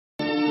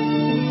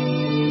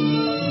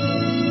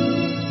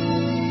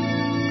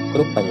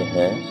គ្រប់បញ្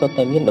ហាសុទ្ធ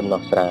តែមានដំ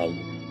ណោះស្រាយ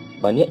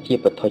បើអ្នកជា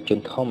បុថុជន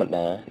ធម្ម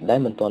តាដែល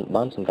មិនទាន់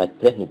បានសម្រេច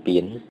ព្រះនិព្វា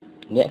ន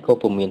អ្នកក៏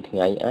ពុំមានថ្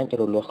ងៃអាច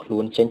រលាស់ខ្លួ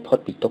នចេញផុត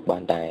ពីទុក្ខបា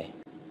នដែរ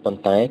ប៉ុន្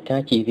តែកា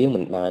រជៀសវាង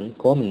មិនបាន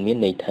ក៏មិនមាន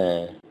ន័យថា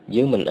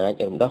យើងមិនអាច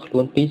រំដោះខ្លួ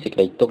នពីសេចក្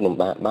តីទុក្ខលំ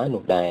បាកបាន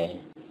នោះដែរ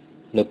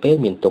នៅពេល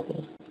មានទុក្ខ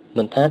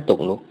មិនថាទុក្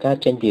ខនោះកើត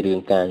ចេញពីរឿ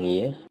ងការងា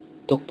រ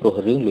ទុក្ខព្រោះ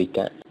រឿងលុយ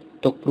កាក់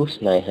ទុក្ខព្រោះ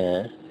ស្នេហា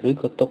ឬ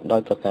ក៏ទុក្ខដោ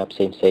យប្រការផ្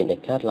សេងៗដែល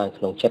កើតឡើង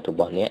ក្នុងចិត្តរ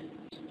បស់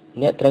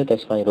អ្នកត្រូវតែ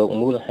ស្វែងរក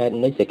មូលហេតុ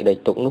នៃសេចក្តី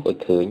ទុក្ខនោះឲ្យ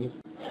ឃើញ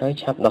ហើយ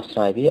ឆាប់ដោះស្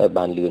រាយវាឲ្យ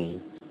បានលឿន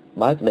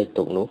បើក្តី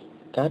ទុក្ខនោះ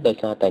កើតដោយ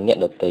សារតែអ្នក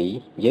ដទៃ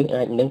យើង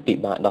អាចនឹងពិ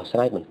បាកដោះស្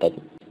រាយបន្តិច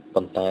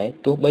ប៉ុន្តែ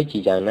ទោះបីជា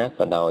យ៉ាងណា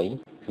ក៏ដោយ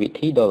វិ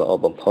ធីដ៏ល្អ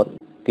បំផុត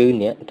គឺ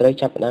អ្នកត្រូវ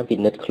ចាប់ផ្ដើមពិ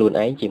និត្យខ្លួន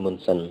ឯងជាមុន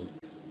សិន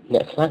អ្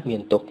នកខ្លះមា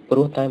នទុក្ខព្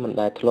រោះតែមិន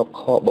ដែលធ្លាប់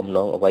ខកបំណ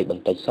ងអ្វីប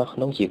ន្តិចសោះក្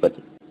នុងជី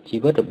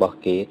វិតរបស់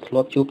គេធ្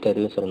លាប់ជួបតែ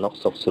រឿងស្រណុក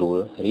សុខស្រួល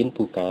រៀន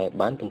ពូកែ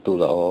បានពិន្ទុ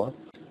ល្អ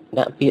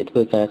ដាក់ពាក្យធ្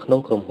វើការក្នុង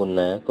ក្រុមហ៊ុន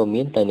ណាក៏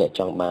មានតែអ្នក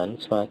ចង់បាន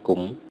ស្វាគម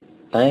ន៍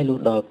តែលុះ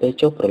ដល់ពេល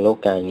ចុះប្រឡូក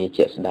ការងារ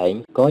ជាក់ស្ដែង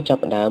ក៏ចា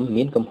ប់ផ្ដើម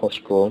មានកំហុស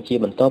ឆ្គងជា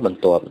បន្តបន្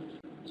ទាប់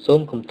សូម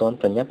កុំទាន់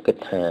ប្រញាប់គិត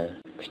ថា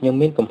ខ្ញុំ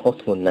មានកំហុស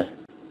ធ្ងន់ណាស់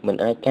មិន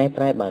អាចកែ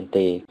ប្រែបាន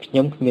ទេខ្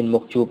ញុំគ្មានមុ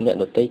ខជួបអ្នក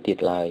ដទៃទៀត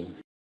ឡើយ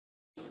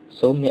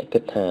សូមអ្នកគិ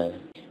តថា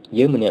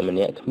យើងម្នាក់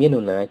គ្មានន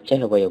រណាចេះ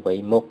អ្វី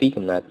មកពី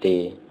កំណើតទេ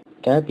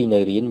កាលពីនៅ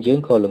រៀនយើង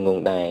ក៏ល្ងង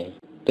ដែរ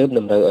ទើបត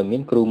ម្រូវឲ្យមា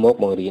នគ្រូមក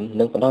បង្រៀន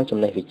និងផ្ដល់ចំ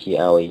ណេះវិជ្ជា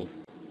ឲ្យ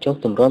ចុះ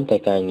ទម្រាំតែ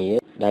ការងារ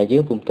ដែលយើ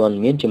ងពុំទាន់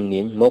មានជំនា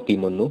ញមកពី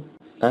មុននោះ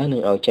តើនឹ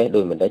ងឲ្យចេះ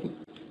ដូចម្ដេច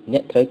អ្ន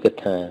កត្រូវគិត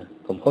ថា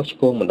កំហុសឆ្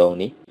គងម្ដង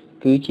នេះ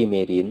គឺជា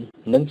មេរៀន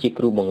និងជា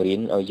គ្រូបង្រៀន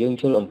ឲ្យយើង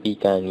យល់អំពី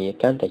ការងារ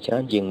កាន់តែច្រើ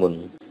នជាងមុន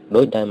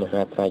ដោយដែលម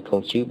ហាប្រាជ្ញខុ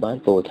ងជឺបាន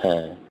ពោលថា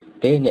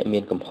ពេលអ្នកមា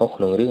នកំហុស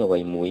ក្នុងរឿងអ្វី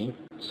មួយ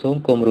សូម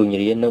កុំរុញ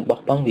រានិងបោះ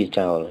បង់វា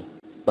ចោល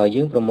បើ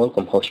យើងប្រមូល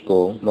កំហុសឆ្គ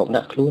ងមក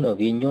ដាក់ខ្លួនឲ្យ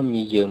វាញោម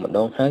ញីយើងម្ដ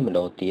ងហើយម្ដ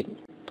ងទៀត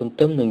ទន្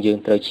ទឹមនឹងយើង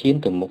ត្រូវឈាន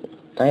ទៅមុខ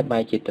តែបែ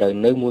រជាត្រូវ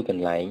នៅមួយក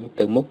ន្លែង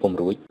ទៅមុខពំ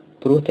រួច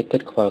ព្រោះតែគិ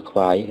តខ្វល់ខ្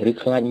វាយឬ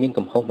ខ្លាចមាន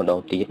កំហុសម្ដ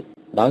ងទៀត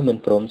ដោយមិន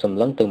ព្រមសម្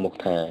លឹងទៅមុខ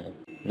ថា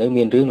នៅ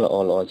មានរឿងល្អ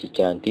ជា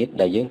ច្រើនទៀត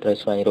ដែលយើងត្រូវ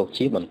ស្វែងរក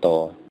ជាបន្ត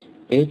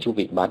ពេលជួប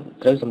វិបត្តិ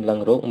ត្រូវសម្លឹង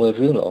រកមើល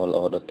រឿងល្អ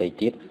ដទៃ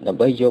ទៀតដើម្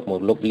បីយកមក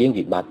លុបលាង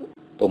វិបត្តិ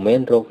ពុំមែន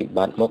រកវិប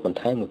ត្តិមកបន្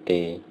ថែមនោះ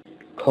ទេ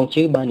ខុង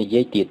ជឺបាននិ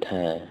យាយទៀត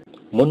ថា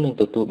មុននឹង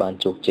ទទួលបាន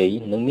ជោគជ័យ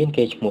និងមាន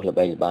កេរ្តិ៍ឈ្មោះល្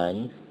បីល្បាញ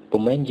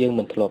ពុំមែនយើង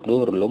មិនធ្លាប់ដួ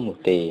លរលំនោះ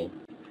ទេ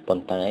ប៉ុ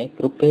ន្តែ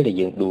គ្រប់ពេលដែល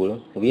យើងដួល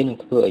វានឹង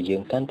ធ្វើឲ្យយើ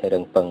ងកាន់តែ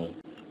រឹងប៉ឹង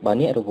បើ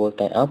អ្នករវល់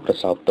តែអោបប្រ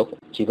សោបទុក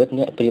ជីវិត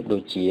អ្នកប្រៀបដូ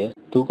ចជា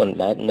ទូកអណ្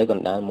ដែតនៅក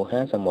ណ្ដាលម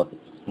ហាសមុទ្រ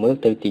មើល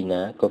ទៅទី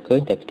ណាក៏ឃើ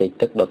ញតែផ្ទៃ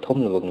ទឹកដ៏ធំ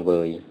ល្វឹងល្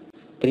វើយ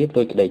ប្រៀប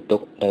ដូចក្តីទុ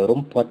ក្ខដែល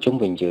រុំព័ទ្ធជុំ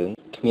វិញយើង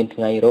គ្មានថ្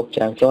ងៃរក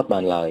ច្រាំងចតបា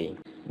នឡើយ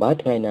បើ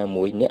ថ្ងៃណា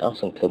មួយអ្នកអស់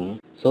សង្ឃឹម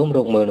សូមរ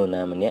កមើលនរ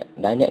ណាម្នាក់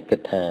ដែលអ្នកគិ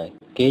តថា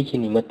គេជា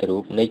និមិត្តរូ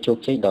បនៃជោគ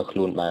ជ័យដល់ខ្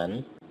លួនបាន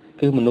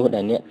គឺមនុស្ស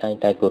ដែលអ្នកតែង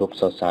តែគោរព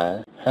សរសើរ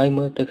ហើយ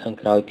មើលទៅខាង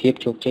ក្រោយភាព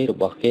ជោគជ័យរ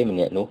បស់គេម្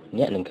នាក់នោះ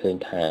អ្នកនឹងឃើញ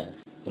ថា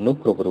មនុស្ស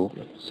គ្រប់រូប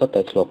សុទ្ធ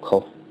តែធ្លាប់ខុ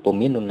សពុំ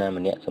មាននរណា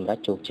ម្នាក់សម្រេច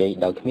ជោគជ័យ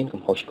ដោយគ្មាន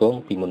កំហុសឆ្គង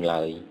ពីមុន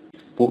ឡើយ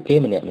ពួកគេ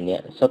ម្នាក់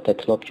សុទ្ធតែ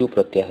ធ្លាប់ជួបប្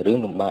រទះរឿង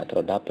លំបាកត្រ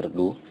ដាប់ត្រ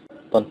ដួស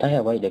ប៉ុន្តែ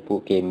អ្វីដែលពួក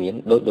គេមាន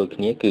ដូច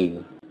គ្នាគឺ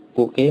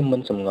ពួកគេមិ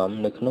នសំងំ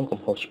នៅក្នុងកំ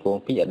ហុសឆ្គង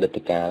ពីអតីត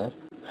កាល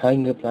ហើយ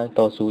ងើបឡើងត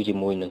ស៊ូជា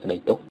មួយនឹងក្តី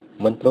ទុក្ខ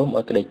មិនព្រម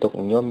ឲ្យក្តីទុក្ខ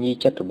ញោមញី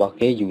ចិត្តរបស់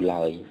គេយូរ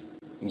ឡើយ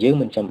យើង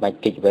មិនចាំបាច់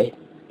គេចវេះ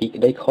ពី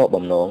ក្តីខក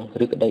បំណង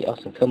ឬក្តីអ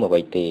ស់សង្ឃឹមអ្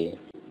វីទេ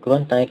គ្រា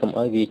ន់តែកុំ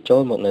ឲ្យវាចូ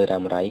លមកនៅ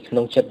រ៉ាំរ៉ៃក្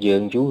នុងចិត្តយើ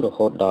ងយូររ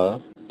ហូតដល់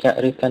ចាក់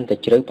ឬកាន់តែ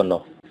ជ្រៅប៉ុណ្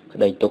ណោះក្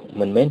តីទុក្ខ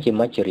មិនមែនជា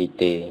មច្ចុរីក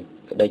ទេ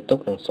ក្តីទុ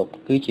ក្ខនិងសុខ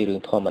គឺជារឿង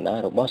ធម្មតា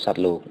របស់សត្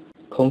វលោក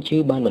ខុងជឺ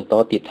បានបន្ត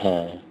ទៀតថា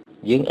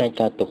យើងអាច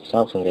កើតទុក្ខសោ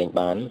កសង្រេង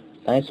បាន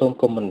តែសូម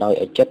កុំបណ្ដោយ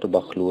ឲ្យចិត្តរប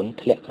ស់ខ្លួន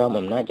ធ្លាក់ក្រោម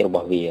អំណាចរប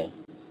ស់វា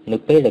នៅ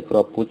ពេលដែលគ្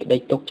រាប់ពូជក្តី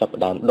ទុក្ខចាប់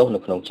ផ្ដើមដុះនៅ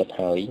ក្នុងចិត្ត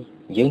ហើយ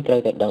យើងត្រូវ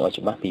តែដឹងឲ្យ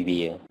ច្បាស់ពី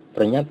វា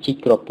ប្រញាប់ជីក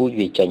គ្រាប់ពូជ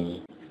វាចេញ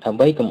ដើម្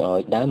បីកុំឲ្យ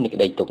ដើមនៃក្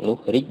តីទុក្ខនោះ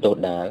រីកដុះ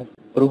ដាល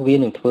ព្រោះវា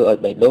នឹងធ្វើឲ្យ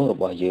បេះដូងរ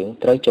បស់យើង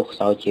ត្រូវចុះខ្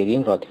សោយជារៀ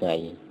ងរាល់ថ្ងៃ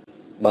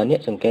បើអ្នក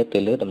សង្កេតទៅ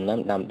លើដំណាំ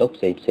ដាំដុះ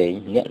ផ្សេង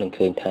អ្នកនឹង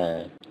ឃើញថា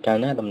កាល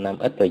ណាដំណាំ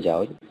ឥតប្រយោ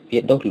ជន៍វា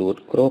ដុះលួត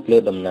គ្របលើ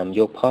ដំណាំយ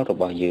កផលរ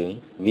បស់យើង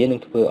វានឹង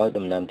ធ្វើឲ្យ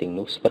ដំណាំទាំង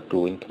នោះស្វិត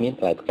រួញគ្មាន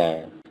ផ្លែផ្កា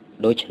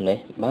ដូច្នេះ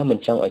បើមិន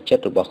ចង់ឲ្យចិត្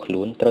តរបស់ខ្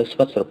លួនត្រូវស្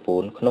វិតស្រពោ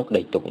នក្នុងក្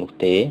តីទុក្ខនោះ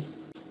ទេ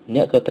អ្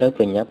នកក៏ត្រូវ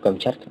ប្រញាប់ក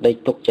ម្ចាត់ក្តី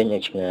ទុក្ខចេញឲ្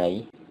យឆ្ងាយ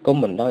កុំ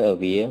បណ្ដោយឲ្យ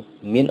វា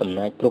មានអំ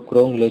ណាចគ្រប់គ្រ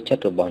ងលើចិត្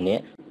តរបស់អ្ន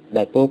ក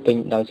ដែលពោរពេញ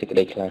ដោយសេចក្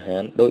តីក្លាហា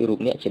នដោយរូប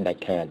អ្នកជាដា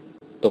ច់ខាត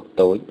ទុក្ខ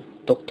តូច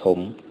ទុក្ខធំ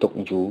ទុក្ខ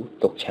យូរ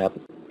ទុក្ខឆាប់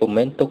ពុំ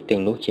មែនទុក្ខទាំ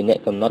ងនោះជាអ្នក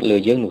កំណត់លើ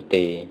យើងនោះ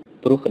ទេ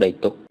ព្រោះក្តី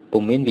ទុក្ខ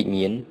ពុំមានវិញ្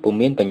ញាណពុំ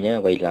មានបញ្ញា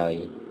អ្វីឡើយ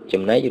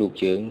ចំណែករូប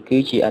យើងគឺ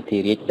ជាអធិ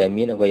រាជដែល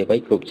មានអ្វី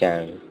គ្រប់យ៉ា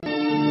ង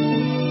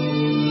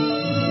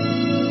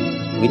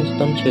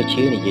Winston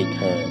Churchill និយាយ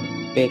ថា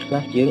ពេលខ្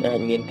លះយើងអាច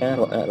មានការ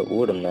រអាក់រអួ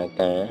លដំណើរ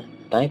ការ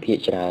តែភាគ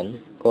ច្រើន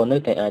ក៏នៅ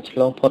តែអាចឆ្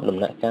លងផុតដំ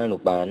ណាក់កាល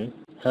នោះបាន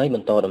ហើយប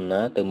ន្តដំ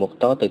ណើរទៅមុខ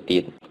តទៅទៀ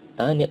ត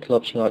តើអ្នកធ្លា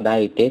ប់ឆ្ងល់ដែរ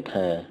ឬទេ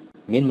ថា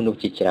មានមនុស្ស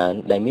ជាច្រើន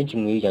ដែលមាន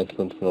ជំងឺយ៉ាងធ្ង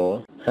ន់ធ្ងរ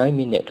ហើយ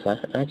មានអ្នកខ្លះ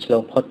អាចឆ្ល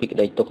ងផុតពីក្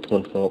តីទុក្ខធ្ង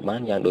ន់ធ្ងរបា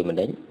នយ៉ាងដូចម្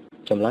តេច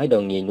ចម្លើយ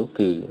ដ៏ងាយនោះ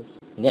គឺ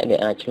អ្នកដែល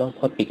អាចឆ្លង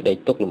ផុតពីក្តី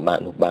ទុក្ខលំបាក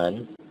នោះបាន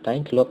តែង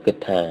ធ្លាប់គិត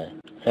ថា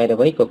ហេតុអ្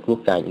វីក៏គ្រោះ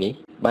កាចនេះ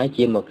បែរ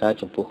ជាមកកើត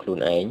ចំពោះខ្លួន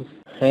ឯង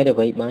ហេតុអ្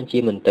វីបានជា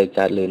មិនទៅ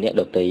កើតលើអ្នក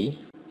ដទៃ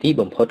ទី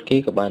បំផុតគេ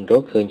ក៏បានរ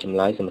កឃើញចម្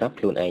លើយសម្រាប់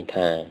ខ្លួនឯង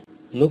ថា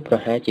នោះប្រ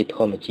ហែលជាធ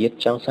ម្មជាតិ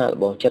ចង់សាក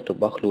ល្បងចិត្តរ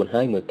បស់ខ្លួន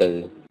ហើយមើលទៅ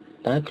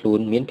តើខ្លួន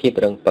មានភាព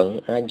រឹងប៉ឹង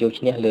អាចយក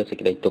ឈ្នះលើសេច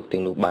ក្តីទុក្ខទាំ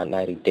ងនោះបាន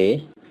ដែរឬទេ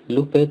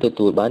លុះពេលទ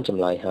ទួលបានច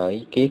ម្លើយហើយ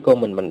គេក៏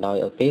មិនបណ្ដោយ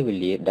ឲ្យពេលវេ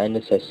លាដែល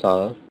នៅសេសស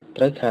ល់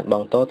ត្រូវខាតប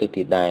ង់តទៅ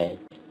ទៀតដែរ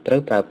ត្រូ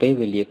វប្រើពេល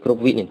វេលាគ្រ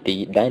ប់វិនាទី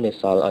ដែលនៅ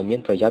សល់ឲ្យមាន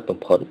ប្រយោជន៍បំ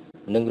ផុត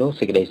និងរក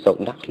សេចក្តីសុខ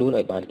ដាក់ខ្លួន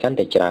ឲ្យបានកាន់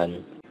តែច្រើន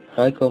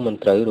ហើយក៏មិន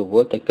ត្រូវរវ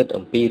ល់តែគិត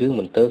អំពីរឿង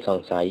មន្ទិលស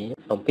ង្ស័យ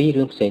អំពី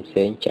រឿងផ្សេង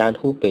ច្រើន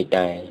ហួសពេក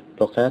ដែរ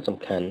ប្រការសំ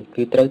ខាន់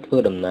គឺត្រូវធ្វើ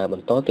ដំណើរប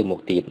ន្តទៅមុខ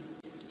ទៀត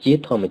ជា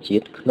ធម្មជា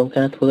តិក្នុង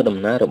ការធ្វើដំ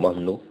ណើររបស់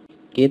មនុស្ស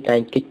គេតែង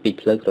គេចពី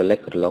ផ្លូវក្រឡេក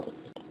ក្រឡុក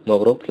មក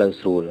រកផ្លូវ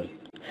ស្រួល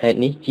ហេតុ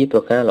នេះជាប្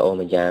រការល្អ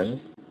ម្យ៉ាង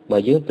បើ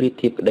យើងប្រៀប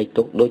ធៀបក្តី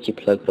ទុក្ខដូចជា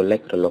ផ្លូវក្រឡេក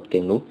ក្រឡុក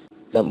ទាំងនោះ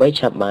ដើម្បី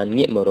ឆាប់បាន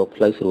ងាកមករក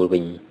ផ្លូវស្រួលវិ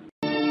ញ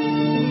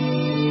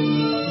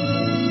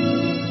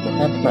ម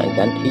ហាត្មៈ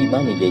កាន្ធីបា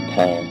ននិយាយ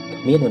ថា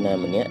គ្មាននរណា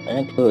ម្នាក់អា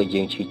ចធ្វើឲ្យ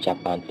យើងឈឺចាប់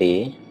បានទេ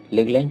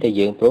លើកលែងតែ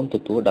យើងព្រមទ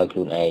ទួលដោយខ្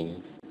លួនឯង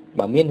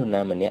បើមាននរ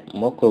ណាម្នាក់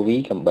មកគ្រវី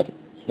កំបិត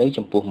នៅ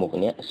ចំពោះមុខ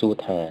អ្នកសួរ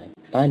ថា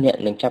តើអ្នក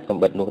នឹងចាប់កំ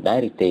បិតនោះដែរ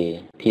ឬទេ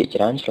ភាគច្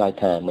រើនឆ្លើយ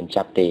ថាមិន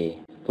ចាប់ទេ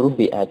ព្រោះ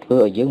វាអាចធ្វើ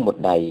ឲ្យយើងមុត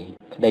ដៃ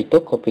ក្តីទុ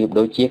ក្ខក៏ប្រៀប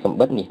ដូចជាកំ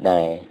បិតនេះ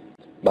ដែរ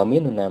បើមា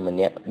ននរណាម្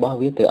នាក់បោះ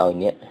វាទៅឲ្យ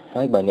អ្នក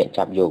ហើយបើអ្នក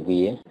ចាប់យក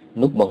វា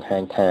នោះបង្ហា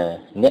ញថា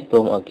អ្នកព្រ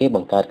មឲ្យគេប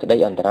ង្កើតក្តី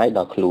អន្តរាយដ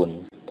ល់ខ្លួន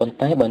ប៉ុន្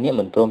តែបើអ្នក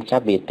មិនព្រមចា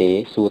ប់វាទេ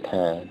សួរ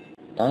ថា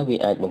តើវា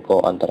អាចបង្ក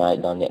អន្តរាយ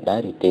ដល់អ្នកដែ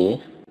រឬទេ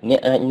អ្នក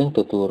អាចនឹងទ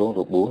ទួលរង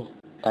របួស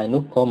តែ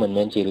នោះក៏មិន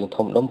មែនជារឿង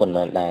ធំដុំប៉ុន្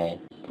មានដែរ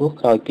ព្រោះ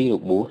ក្រោយពីរ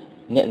បួស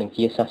អ្នកនឹង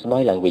ជាសះស្បើ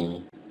យឡើងវិញ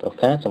ប្រ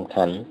ការសំ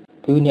ខាន់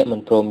គឺអ្នកមិ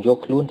នព្រមយក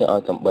ខ្លួនទៅឲ្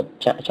យកំបិត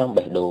ចាក់ចំ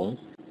បេះដូង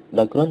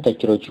ដោយគ្រាន់តែ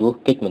ជ្រុលជ្រោះ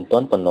គេចមិនទា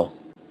ន់ប៉ុណ្ណោះ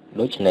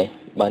ដូច្នេះ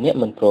បើអ្នក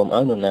មិនព្រម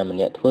ឲ្យនរណាម្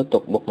នាក់ធ្វើទុ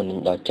កបុកម្នេញ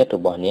ដល់ចិត្តរ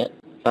បស់អ្នក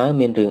តើ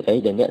មានរឿងអី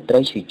ដែលអ្នកត្រូ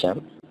វឈឺចាប់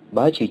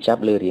បើឈឺចា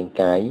ប់លើរាង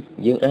កាយ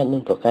យើងអាចនឹ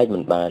ងប្រកែកមិ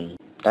នបាន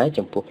តែ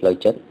ចំពោះផ្លូវ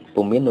ចិត្ត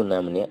ពុំមាននរណា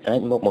ម្នាក់អាច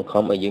មកបង្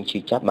ខំឲ្យយើងឈឺ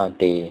ចាប់បាន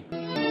ទេ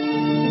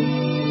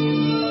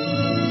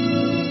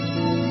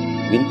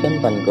Vincent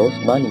van Gogh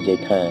បាននិយាយ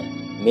ថា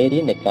មេរៀ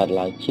នដែលកើត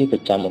ឡើងជាប្រ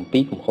ចាំអំពី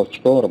កំហុស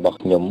ឆ្គងរបស់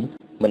ខ្ញុំ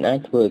មិនអាច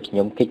ធ្វើឲ្យខ្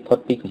ញុំគេចផុត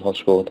ពីកំហុស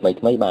ឆ្គងថ្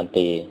មីៗបាន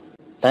ទេ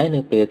តែនៅ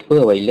ពេលធ្វើ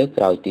អ្វីលើក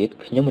ក្រោយទៀត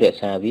ខ្ញុំរក្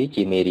សាវា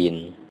ជាមេរៀន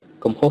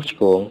កំហុសឆ្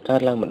គងកើ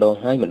តឡើងម្ដង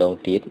ហើយម្ដង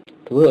ទៀត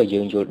ធ្វើឲ្យ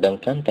យើងយល់ដឹង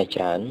កាន់តែ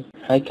ច្រើន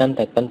ហើយកាន់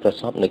តែប៉ិនប្រ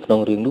សប់នៅក្នុង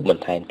រឿងនោះប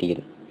ន្ថែមទៀត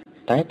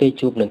តែពេល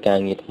ជួបនឹងការ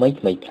ងារថ្មីៗ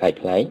ប្លែ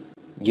កៗ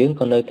យើង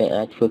ក៏នៅតែ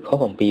អាចធ្វើខុស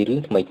អំពីរឿង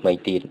ថ្មីៗ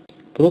ទៀត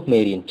ព្រោះមេ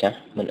រៀនចាស់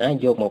មិនអាច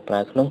យកមកប្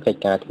រើក្នុងកិច្ច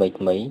ការថ្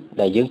មីៗ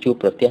ដែលយើងជួប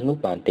ប្រទះនោះ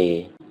បានទេ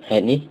ហេ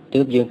តុនេះ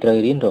ទើបយើងត្រូវ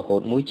រៀនរហូ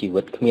តមួយជី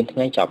វិតគ្មានថ្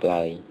ងៃចប់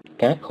ឡើយ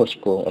ការខុស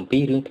ឆ្គងអំពី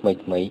រឿងថ្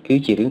មីៗគឺ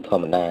ជារឿងធ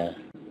ម្មតា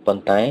ប៉ុ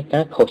ន្តែ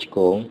ការខុសឆ្គ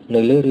ងនៅ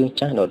លើរឿង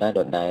ចាស់ដ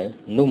ដែល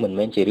នោះមិន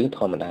មែនជារឿងធ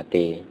ម្មតា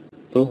ទេ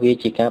ព្រោះវា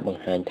ជាការប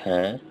ង្ហាញថា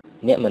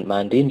អ្នកមិនបា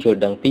នរៀនយល់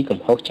ដឹងពីកំ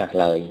ហុសចាស់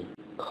ឡើយ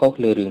ខុស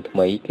លើរឿងថ្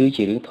មីគឺ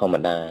ជារឿងធម្ម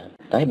តា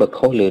តែបើ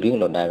ខុសលើរឿង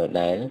ដ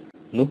ដែល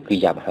នោះគឺ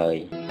យ៉ាប់ហើយ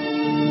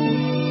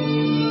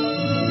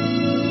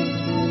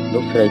លោ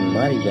កស្រី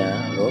Maria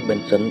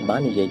Robinson បា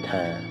ននិយាយ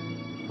ថា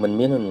មិន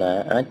មាននរណា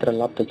អាចត្រ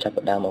ឡប់ទៅចាប់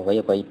ផ្ដើមអ្វី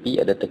ៗពី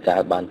អតីតកាល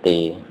បានទេ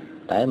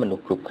តែមនុស្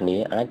សគ្រប់គ្នា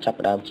អាចចាប់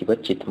ផ្ដើមជីវិត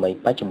ជាថ្មី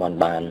បច្ចុប្បន្ន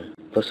បាន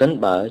ប្រសិន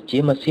បើជា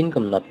ម៉ាស៊ីន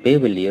កំណត់ពេល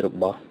វេលារ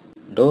បស់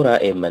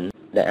Doraemon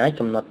ដែលអាច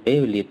កំណត់ពេល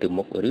វេលាទៅ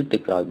មុខឬទៅ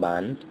ក្រោយបា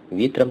ន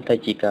វាត្រឹមតែ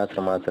ជាការស្រ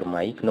មើស្រ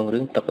មៃក្នុងរឿ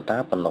ងតុក្កតា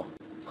ប៉ុណ្ណោះ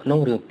ក្នុង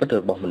រឿងពិត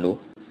របស់មនុស្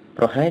ស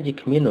ប្រហែលជា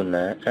គ្មាននរ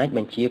ណាអាចប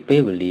ញ្ជាពេ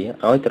លវេលា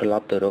ឲ្យត្រឡ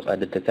ប់ទៅរកអ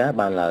តីតកាល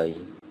បានឡើយ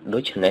ដូ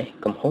ច្នេះ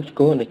កំហុសឆ្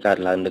គងដែលកើត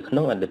ឡើងនៅក្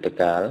នុងអតីត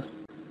កាល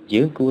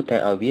យើងគួរតែ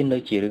ឲ្យវានៅ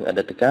ជារឿងអ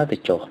តីតកាលទៅ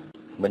ចុះ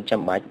មិន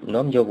ចាំបាច់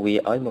នាំយកវា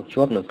ឲ្យមក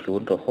ជាប់នឹងខ្លួ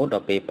នរហូតដ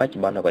ល់ពេលបច្ចុ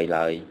ប្បន្នអ្វី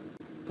ឡើយ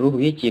ព្រោះ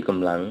វាជាក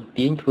ម្លាំង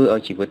ទាញធ្វើឲ្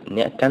យជីវិត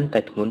អ្នកកាន់តែ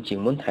ធ្ងន់ជាង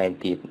មុនថែម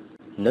ទៀត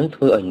និងធ្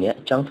វើឲ្យអ្នក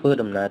ចង់ធ្វើ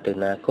ដំណើរទៅ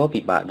ណាក៏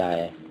ពិបាកដែ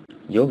រ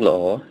យកល្អ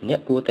អ្នក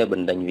គួរតែប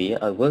ណ្ដេញវា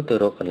ឲ្យវិលទៅ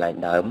រកកន្លែង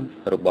ដើម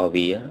របស់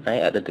វាឯ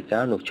អតីតកា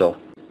លនោះចុះ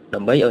ដើ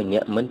ម្បីឲ្យអ្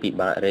នកមិនពិ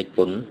បាករែក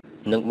ពុន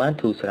និងបាន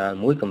ធូរស្រាល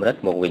មួយកម្រិត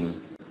មកវិញ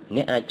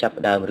អ្នកអាចចាប់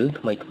ផ្ដើមរឿង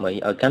ថ្មីៗ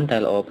ឲ្យកាន់តែ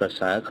ល្អប្រ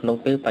សើរក្នុង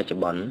ពេលបច្ចុ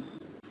ប្បន្ន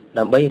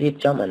ដើម្បីរៀប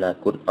ចំអនា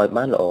គតឲ្យ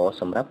បានល្អ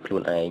សម្រាប់ខ្លួ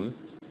នឯង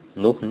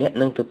នោះអ្នក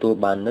នឹងទទួល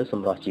បាននូវស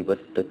ម្រស់ជីវិត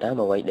ទៅតាម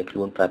អ្វីដែលខ្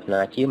លួនប្រាថ្នា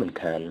ជាមិន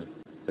ខាន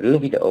រឿង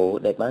វីដេអូ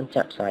ដែលបាន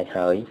ចាក់ផ្សាយ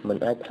ហើយមិន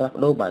អាចផ្លាស់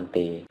ប្ដូរបាន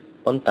ទេ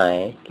ប៉ុន្តែ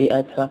គេអា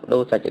ចផ្លាស់ប្ដូ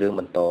រសាច់រឿង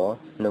បន្ត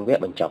និងវគ្គ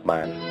បញ្ចប់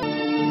បាន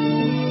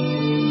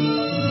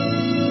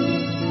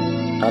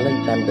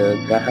Alexander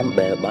Graham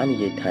Bell បាននិ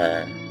យាយថា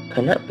ខ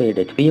ណៈពេល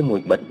ដែលទ្វារមួ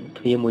យបិទ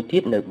ទ្វារមួយទៀ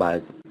តនៅបើក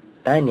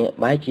តែអ្នក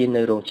បែរជា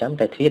នៅរងចាំ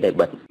តែទ្វារដែល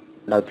បិទ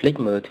ដោយភ្លេច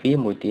មើលទ្វារ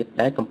មួយទៀត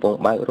ដែលកំពុង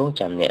បើករង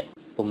ចាំអ្នក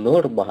ពំនួល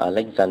របស់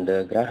Alexander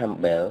Graham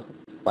Bell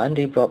បាន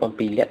រៀបរាប់អំ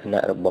ពីលក្ខ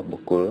ណៈរបស់បុ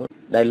គ្គល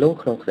ដែលលង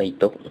ក្នុងក្តី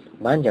ទុក្ខ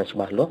បានយ៉ាងច្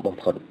បាស់លាស់បំ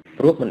ផុត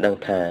ព្រោះមិនដឹង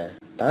ថា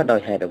តើដោ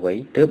យហេតុអ្វី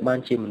ទើបបាន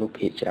ជាមនុស្ស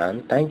ភាគច្រើន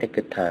តែងតែ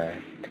គិតថា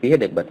ទ្វារ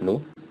ដែលបិទនោះ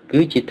គឺ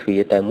ជាទ្វា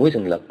រតែមួយស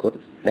ន្លឹកគត់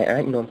ដែលអា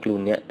ចនាំខ្លួន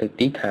អ្នកទៅ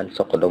ទីឋាន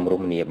សុខដុមរ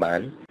មនាបា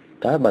ន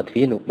តើបើទ្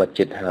វារនោះបិទ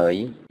ជិតហើយ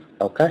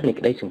ឱកាសនៃ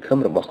ក្តីសង្ឃឹម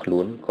របស់ខ្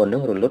លួនក៏នឹ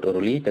ងរលត់រ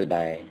លាយទៅ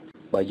ដែរ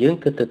បើយើង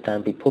គិតទៅតាម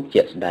ពិភព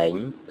ជាក់ស្ដែង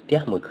ផ្ទះ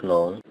មួយខ្ន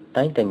ង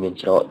តែងតែមាន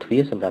ច្រកទ្វា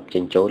រសម្រាប់ចេ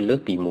ញចូលលើស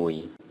ពីមួយ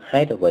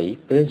ហេតុអ្វី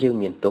ពេលយើង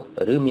មានទុក្ខ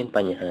ឬមានប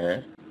ញ្ហា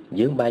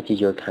យើងបែរជា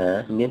យល់ថា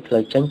មានផ្លូ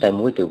វចេញតែ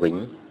មួយទៅវិញ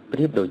ប្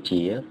រៀបដូច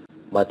ជា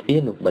បើទ្វារ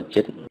នោះបិទ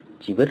ជិត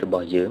ជីវិតរប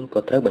ស់យើងក៏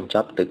ត្រូវបញ្ច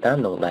ប់ទៅតាម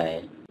នោះដែរ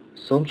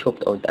សូមឈប់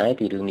ត្អូញត្អែរ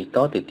ពីរឿងនេះត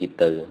ទៅទៀត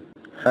ទៅ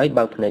ហើយ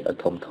បើកភ្នែកឲ្យ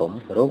ធំ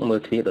រកមើល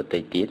ទ្វារដទៃ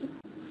ទៀត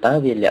តើ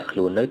វាលាក់ខ្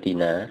លួននៅទី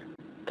ណា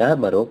កាល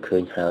បើរកឃើ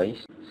ញហើយ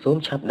សូម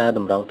ឆាប់ដើរត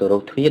ម្រង់ទៅរ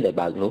កទ្វារដែល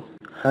បើកនោះ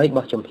ហើយ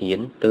បោះជំហាន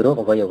ទៅរក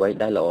អ្វី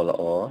ដែលល្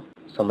អ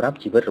សម្រាប់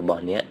ជីវិតរប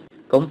ស់អ្នក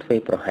កុំធ្វេស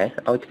ប្រហែស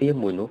ឲ្យទ្វារ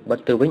មួយនោះបិទ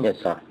ទៅវិញឲ្យ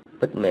សោះ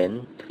ពិតមែន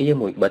ទ្វារ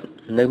មួយបិទ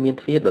នៅមាន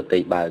ទ្វារដទៃ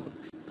បើក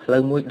ផ្លូ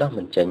វមួយដោះ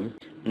មិនចេញ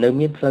នៅ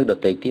មានផ្លូវដ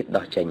ទៃទៀត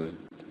ដោះចេញ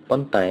ប៉ុ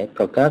ន្តែ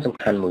ប្រការសំ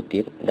ខាន់មួយ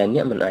ទៀតដែលអ្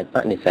នកមិនអាចប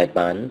ដិសេធ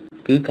បាន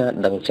គឺការ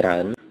ដឹងច្រើ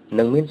ន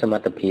និងមានសម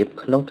ត្ថភាព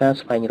ក្នុងការ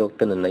ស្វែងរក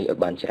ទិន្នន័យឲ្យ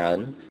បានច្រើន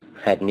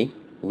ហេតុនេះ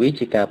វា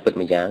ជាការពិត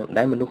ម្យ៉ាង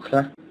ដែលមនុស្សខ្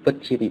លះពិត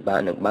ជាពិបាក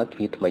នឹងបើកទ្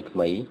វារថ្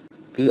មី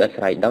គឺអា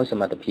ស្រ័យដោយស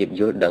មត្ថភាព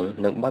យល់ដឹង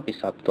និងបទពិ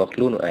សោធន៍ផ្ទាល់ខ្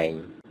លួននោះឯង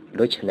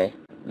ដូច្នេះ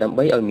ដើម្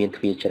បីឲ្យមាន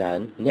ទ្វារច្រើន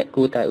អ្នក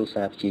គួរតែឧស្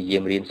សាហ៍ព្យាយា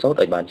មរៀនសូត្រ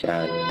ឲ្យបានច្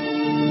រើន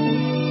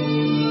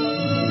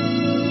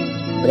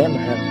ព្រះម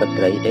ហាក្ស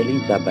ត្រីអេលី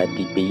សាបេត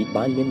ទី2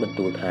បានមានបន្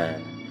ទូលថា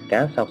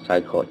ការសោកសៅ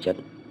ខកចិត្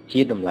ត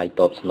ជាតម្លៃ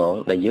តបស្នង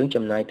ដែលយើង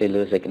ចំណាយទៅ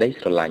លើសេចក្តី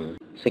ស្រឡា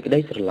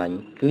ញ់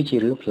គឺជា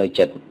រឿងផ្លូវ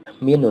ចិត្ត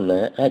មាននរ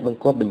ណាអាចបង្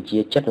គាប់បញ្ជា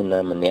ចិត្តនរណា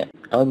ម្នាក់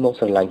ឲ្យមក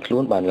ស្រឡាញ់ខ្លួ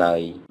នបានឡើ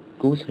យ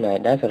គូស្នេហ៍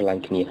ដែលស្រឡា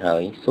ញ់គ្នាហើ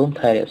យសូម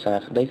ថែរក្សា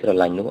ក្តីស្រ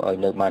ឡាញ់នោះឲ្យ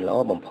នៅបានល្អ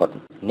បំផុត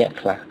អ្នក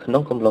ខ្លះក្នុ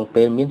ងកំឡុង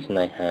ពេលមានស្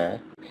នេហា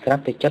ស្រា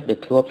ប់តែចិត្តដែល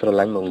ធ្លាប់ស្រ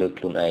ឡាញ់មកលើ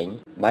ខ្លួនឯង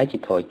បែរជា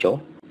ថយចុះ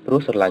ព្រោះ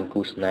ស្រឡាញ់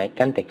គូស្នេហ៍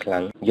កាន់តែខ្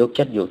លាំងយក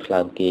ចិត្តយកថ្លើ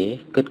មគេ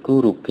គិតគូរ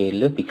រូបគេ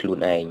លើសពីខ្លួន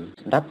ឯង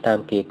ស្ដាប់តាម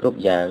គេគ្រប់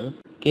យ៉ាង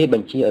គេប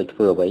ញ្ជាឲ្យធ្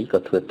វើអ្វីក៏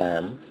ធ្វើតា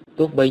ម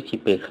ទោះបីជា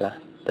ពេលខ្លះ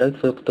ត្រូវ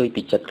ធ្វើផ្ទុយ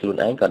ពីចិត្តខ្លួន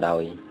ឯងក៏ដោ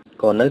យ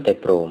ក៏នៅតែ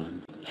ព្រម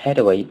ហេតុ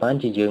អ្វីបាន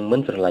ជាយើងមិន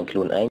ស្រឡាញ់ខ្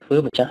លួនឯងធ្វើ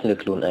ម្ចាស់លើ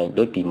ខ្លួនឯង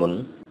ដូចពីមុន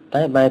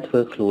តែបែរធ្វើ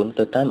ខ្លួន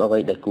ទៅតាមអ្វី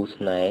ដែលគូ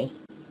ស្នេហ៍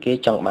គេ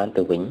ចង់បាន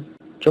ទៅវិញ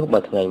ចុះបើ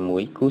ថ្ងៃមួ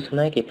យគូស្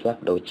នេហ៍គេផ្លាស់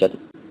ប្ដូរចិត្ត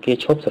គេ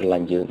ឈប់ស្រឡា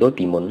ញ់យើងដូច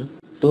ពីមុន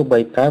ទោះបី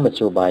ប្រើមធ្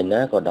យោបាយ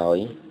ណាក៏ដោយ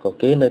ក៏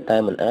គេនៅតែ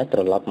មិនអាចត្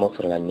រឡប់មក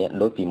ស្រឡាញ់អ្នក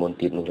ដូចពីមុន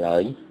ទៀតនោះឡើ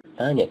យ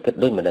តើអ្នកគិត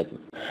ដូចម្តេច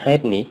ហេ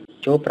តុនេះ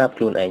ចូលប្រាប់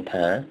ខ្លួនឯង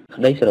ថា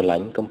ក្តីស្រឡា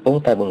ញ់កំពុង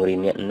តែបង្រៀន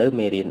អ្នកនៅ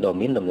មេរៀនដ៏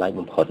មានតម្លៃ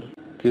បំផុត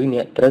គឺអ្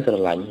នកត្រូវស្រ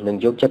ឡាញ់និង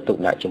យកចិត្តទុក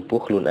ដាក់ចំពោះ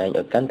ខ្លួនឯង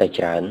ឲ្យកាន់តែ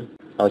ច្រើន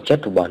ឲ្យចិត្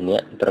តរបស់អ្ន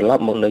កត្រឡ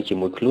ប់មកនៅជា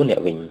មួយខ្លួនអ្ន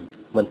កវិញ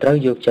មិនត្រូវ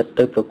យកចិត្ត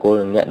ទៅប្រគល់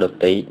នឹងអ្នកដ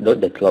ទៃដូច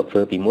ដែលធ្លាប់ធ្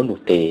វើពីមុននោះ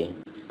ទេ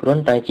គ្រា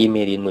ន់តែជា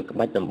មេរៀនមួយក្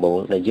បាច់ដំបូង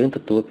ដែលយើងទ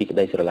ទួលពីក្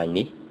តីស្រឡាញ់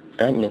នេះ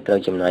អាចនឹងត្រូវ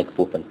ចំណាយខ្ព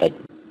ស់បន្តិច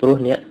ព្រោះ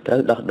អ្នកត្រូ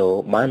វដោះដូរ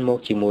បានមក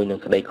ជាមួយនឹង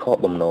ក្តីខក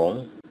បំណង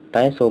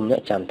តែសូមអ្ន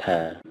កចាំថា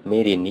មេ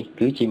រៀននេះ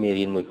គឺជាមេ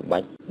រៀនមួយក្បា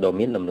ច់ដ៏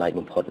មានតម្លៃ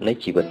បំផុតនៃ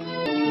ជីវិត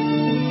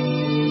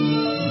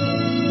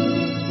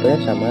ព្រះ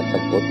សម្មាស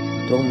ម្ពុទ្ធ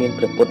ទ្រង់មាន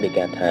ព្រះពុទ្ធដី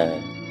កាថា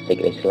សេច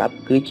ក្តីស្លាប់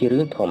គឺជារឿ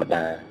ងធម្ម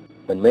តា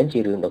មិនមែនជា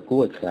រឿងដ៏គួ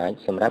រឲ្យខ្លាច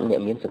សម្រាប់អ្នក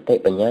មានសតិ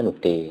បញ្ញានោះ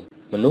ទេ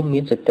មនុស្សមា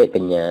នសតិប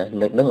ញ្ញា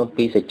នឹងដឹងអំ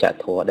ពីសច្ច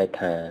ធម៌ដែល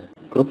ថា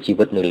គ្រប់ជី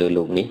វិតនៅលើโล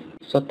กនេះ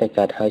សុទ្ធតែ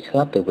កើតហើយស្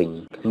លាប់ទៅវិញ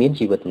គ្មាន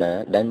ជីវិតណា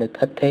ដែលនៅស្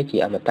ថិតថេរជា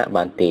អមតៈ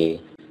បានទេ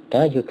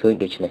ការយល់ឃើញ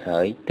ដូច្នេះហើ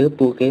យទើប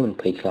ពួកគេមិន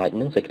ភ័យខ្លាច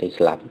នឹងសេចក្តី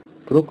ស្លាប់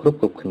ព្រោះគ្រប់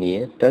គ្នា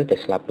ត្រូវតែ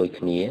ស្លាប់ដូច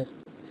គ្នា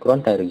គ្រា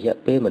ន់តែរយៈ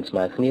ពេលមិនស្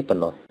មើគ្នាប៉ុ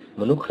ណ្ណោះ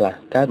មនុស្សខ្លះ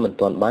កើតមិន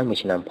ទាន់បាន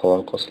1ឆ្នាំផង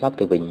ក៏ស្លាប់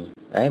ទៅវិញ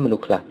ឯមនុ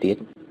ស្សខ្លះទៀត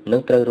នឹ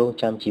ងត្រូវរង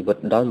ចាំជីវិត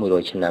ដល់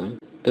100ឆ្នាំ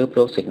ទើបរ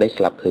កសេចក្តី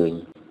ស្លាប់ឃើញ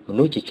ម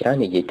នុស្សជាច្រើន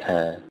និយាយថា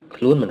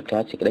ខ្លួនមិនខ្លា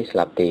ចសេចក្តីស្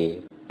លាប់ទេ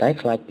តែ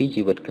ខ្លាចពី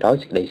ជីវិតក្រោយ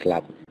សេចក្តីស្លា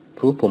ប់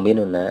ព្រោះពុំមាន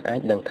នរណាអា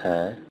ចដឹងថា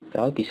ក្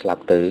រោយពីស្លា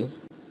ប់ទៅ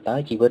តើ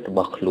ជីវិតរប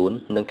ស់ខ្លួន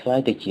នឹងក្លាយ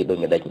ទៅជាដូច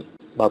ម្តេច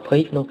បើភ័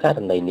យក្នុងករ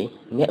ណីនេះ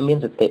អ្នកមាន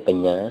សតិប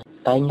ញ្ញា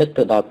តែងនឹក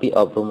ទៅដល់ពីអ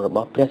ប់រំរប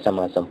ស់ព្រះសម្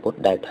មាសម្ពុទ្ធ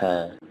ដែលថា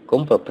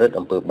កុំប្រព្រឹត្ត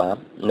អំពើបាប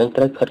និង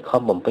ត្រូវខិត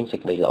ខំបំពេញសេច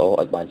ក្តីល្អ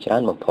ឲ្យបានច្រើ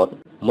នបំផុត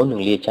មុននឹ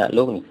ងលាចាក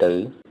លោកនេះទៅ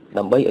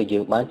ដើម្បីឲ្យយើ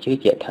ងបានជឿ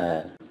ជាក់ថា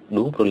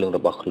ដួងព្រលឹងរ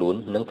បស់ខ្លួន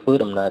នឹងធ្វើ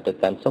ដំណើរទៅ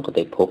កាន់សុគ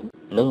តិភព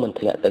និងមិន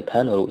ធ្លាក់ទៅឋា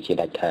ននរកជា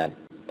ដាច់ខាត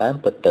តាម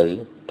ពិតទៅ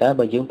ការ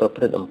បើយើងប្រ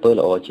ព្រឹត្តអំពើ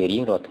ល្អជារៀ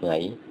ងរាល់ថ្ងៃ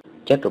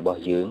ចិត្តរបស់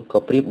យើងក៏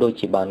ប្រៀបដូច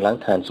ជាបានឡើង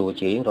ឋានសួគ៌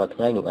ជារៀងរាល់ថ្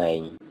ងៃនោះឯង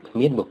គ្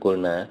មានបុគ្គល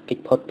ណាគេច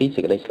ផុតពីសេ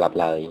ចក្តីស្លាប់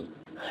ឡើយ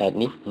ហេតុ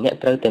នេះអ្នក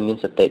ត្រូវតែមាន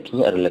សតិភ្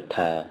ញាក់រលឹក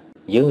ថា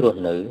យើងរស់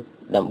នៅ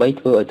ដើម្បី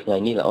ធ្វើឲ្យថ្ងៃ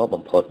នេះល្អ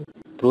បំផុត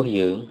ព្រោះ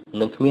យើង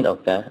នឹងគ្មានឱ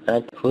កាសអា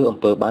ចធ្វើអំ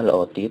ពើបានល្អ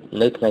ទៀត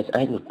នៅថ្ងៃស្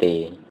អែកនោះទេ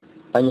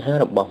បញ្ហា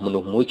របស់មនុ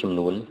ស្សមួយចំ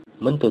នួន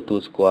មិនទទួល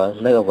ស្គាល់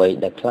នៅអ្វី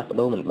ដែលផ្លាស់ប្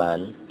ដូរមិនបាន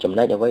ចំ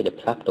ណែកអ្វីដែល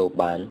ផ្លាស់ប្ដូរ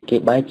បានគេ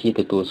បែរជា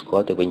ទទួលស្គា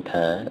ល់ទៅវិញ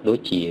ថាដូច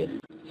ជា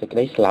សេចក្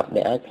តីស្លាប់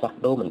ដែលអាចផ្លាស់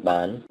ប្ដូរមិន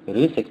បាន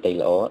ឬសេចក្តី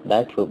ល្អដែ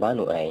លធ្វើបាន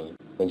នោះឯង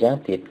ម្យ៉ាង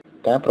ទៀត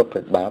ការប្រព្រឹ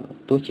ត្តបាប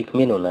ទោះជាគ្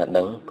មាននរណា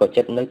ដឹងក៏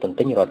ចិត្តនៅទន្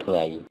ទិញរាល់ថ្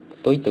ងៃ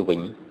ផ្ទុយទៅវិញ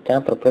ការ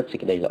ប្រព្រឹត្តសេច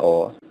ក្តីល្អ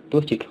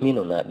ទោះជាគ្មាន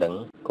នរណាដឹង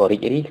ក៏រី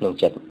ករាយក្នុង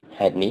ចិត្ត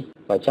ហេតុនេះ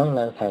បើចង់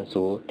ឡើងឋាន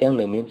សួគ៌ទាំង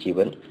នៅមានជី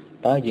វិត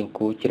តើយើង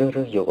គួរជ្រើស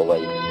រើសយកអ្វី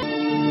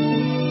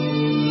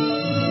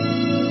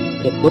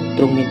ព្រះពុទ្ធ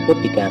ទ្រង់មានពុទ្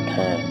ធដីកា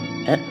ថា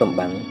អាថ៌កំ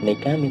បាំងនៃ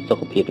ការមានសុ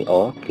ខភាពល្អ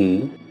គឺ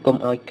កុំ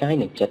ឲ្យកាយ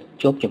និងចិត្ត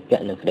ជាប់ជំពា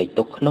ក់នឹងក្តី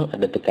ទុក្ខក្នុងអ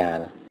តីតកាល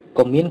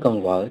កុំមានក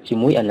ង្វល់ជា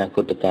មួយអនាគ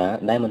តកាល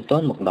ដែលមិនទា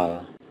ន់មកដល់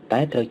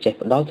តែត្រូវចេះ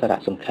ផ្ដល់សារៈ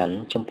សំខាន់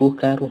ចំពោះ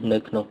ការរស់នៅ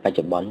ក្នុងបច្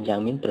ចុប្បន្នយ៉ាង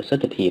មានប្រសិ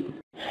ទ្ធភាព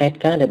ហេតុ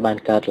ការណ៍ដែលបាន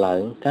កើតឡើ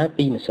ងកាល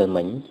ពីម្សិល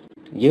មិញ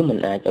យើងមិន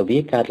អាចឲ្យវា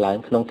កើតឡើង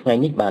ក្នុងថ្ងៃ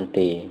នេះបាន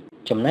ទេ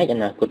ចំណែកអ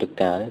នាគត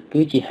កាល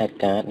គឺជាហេតុ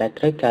ការណ៍ដែល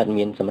ត្រូវកើត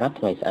មានសម្រាប់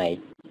ថ្ងៃស្អែក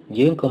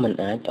យើងក៏មិន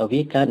អាចឲ្យ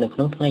វាកើតនៅក្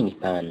នុងថ្ងៃនេះ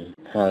បាន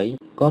ហើយ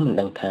ក៏មិន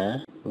ដឹងថា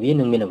វា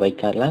នឹងមានអ្វី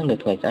កើតឡើងនៅ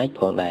ថ្ងៃស្អែក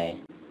ផងដែរ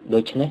ដូ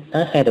ច្នេះ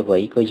តើហេតុអ្វី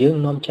ក៏យើង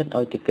នាំចិត្ត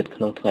ឲ្យទៅគិតក្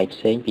នុងថ្ងៃផ្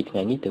សេងពីថ្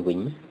ងៃនេះទៅវិញ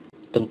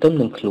ទន្ទឹម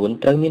នឹងខ្លួន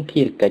ត្រូវមាន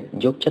ភារកិច្ច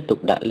យកចិត្តទុក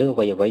ដាក់លើ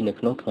អ្វីៗនៅ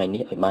ក្នុងថ្ងៃ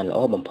នេះឲ្យបានល្អ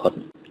បំផុត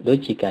ដូច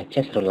ជាការ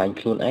ចេះស្រឡាញ់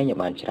ខ្លួនឯងឲ្យ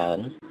បានច្រើន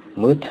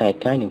មើលថែ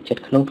កាយនិងចិត្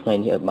តក្នុងថ្ងៃ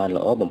នេះឲ្យបាន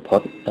ល្អបំផុ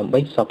តដើម្បី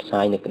ផ្សព្វផ្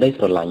សាយនូវក្តី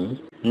ស្រឡាញ់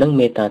និង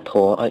មេត្តាធ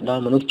ម៌ឲ្យដ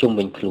ល់មនុស្សជុំ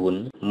វិញខ្លួន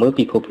មើល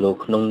ពិភពលោក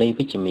ក្នុងន័យ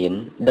វិជ្ជមាន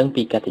ដឹង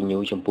ពីកតញ្ញូ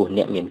ចំពោះ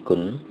អ្នកមានគុ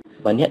ណ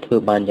បើអ្នកធ្វើ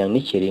បានយ៉ាង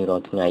នេះជារៀងរា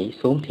ល់ថ្ងៃ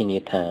សូមធានា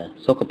ថា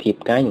សុខភាព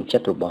កាយនិងចិ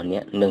ត្តរបស់អ្ន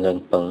កនឹងរឹង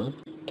ប៉ឹង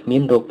គ្មា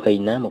នរោគភ័យ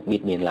ណាមកបៀ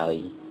តបៀនឡើយ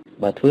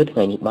បើធ្វើថ្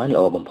ងៃនេះបានល្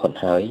អបំផុត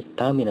ហើយ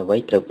តើមានអ្វី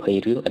ត្រូវភ័យ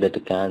រឿងអតីត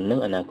កាលនិង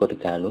អនាគត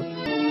កាលនោះ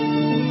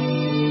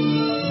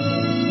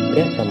ព្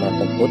រះសម្មា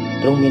សម្ពុទ្ធ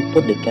ទ្រង់មានពុ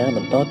ទ្ធដីកាប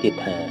ន្តទៀត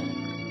ថា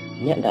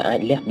អ្នកដែលអាច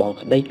លះបង់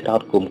ក្តីក្រោ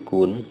ធគុំ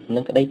គួននិ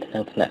ងក្តីថ្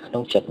នាំងថ្នាក់ក្នុ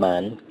ងចិត្តបា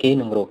នគេ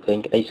នឹងរកឃើញ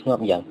ក្តីស្ង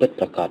ប់យ៉ាងពិត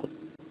ប្រាកដ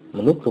ម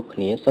នុស្សគ្រប់គ្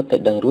នាសុទ្ធតែ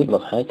ដឹងរួចម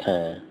កហើយថា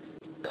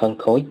ខឹង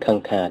ខូចខឹង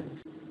ខាត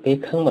ពេល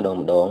ខឹងម្ដង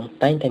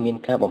តែងតែមាន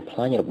ការបំផ្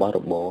លាញរបស់រ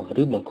បរ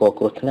ឬបង្ក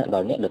គ្រោះថ្នាក់ដ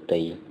ល់អ្នកដ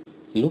ទៃ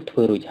លុះធ្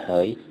វើរួចហើ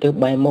យទើប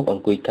បែរមកអ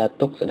ង្គុយកើត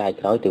ទុកស្ដាយ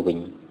ក្រោយទៅវិញ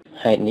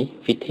ហេតុនេះ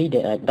វិធីដែ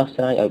លអាចដោះ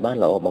ស្រាយឲ្យបាន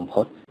ល្អបំ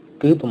ផុត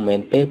គឺពុំមែន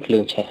ពេលភ្លើ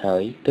ងឆេះហើ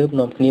យទើប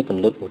នាំគ្នាព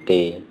ន្លត់នោះ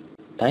ទេ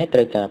តែត្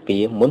រូវការពា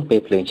រមុនពេ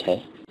លភ្លើងឆេះ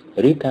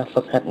ឬការហ្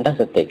វឹកហាត់ដាស់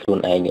សតិខ្លួន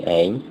ឯ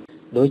ង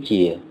ដូច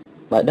ជា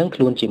បើដឹងខ្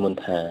លួនជាមុន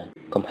ថា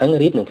កំហឹង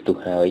រៀបនឹងផ្ទុះ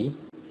ហើយ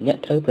អ្នក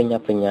ត្រូវប្រញា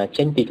ប់ប្រញាល់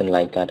ចេញពីកន្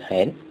លែងកើត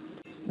ហេតុ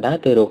ដើរ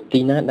ទៅរកទី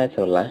ណាដែល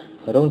ស្រឡះ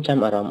រងចាំ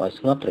អារម្មណ៍ឲ្យ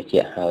ស្ងប់ត្រជា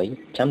ក់ហើយ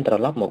ចាំត្រ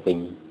ឡប់មកវិញ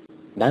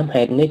ដើម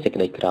ហេតុនៃសេច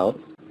ក្តីក្រោធ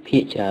ភា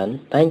គច្រើន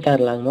តែងកើត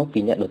ឡើងមកពី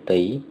អ្នកដ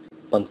ទៃ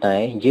ប៉ុន្តែ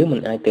យើងមិន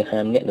អាចទៅហា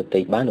មអ្នកដទៃ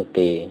បាននោះ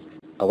ទេ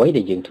អ្វី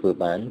ដែលយើងធ្វើ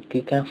បានគឺ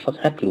ការហ្វឹក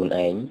ហាត់ខ្លួន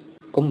ឯង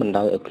កុំបណ្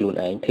ដោយឲ្យខ្លួន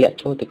ឯងធ្លាក់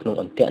ចូលទៅក្នុង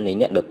អន្ទាក់នៃ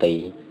អ្នកដទៃ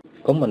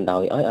កុំបណ្ដោ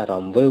យឲ្យអារ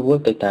ម្មណ៍វិលវ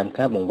ល់ទៅតាម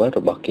ការបង្វិលរ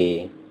បស់គេ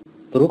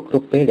ព្រោះគ្រ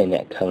ប់ពេលដែលអ្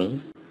នកខឹង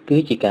គឺ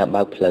ជាការ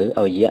បើកផ្លូវ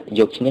ឲ្យយក្ស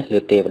យកឈ្នះលើ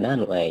ទេវតា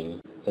នោះឯង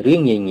រឿង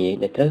ងាយៗ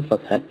ដែលត្រូវហ្វឹ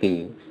កហាត់គឺ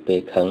ពេល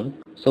ខឹង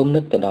សូមនឹ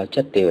កទៅដល់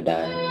ចិត្តទេវតា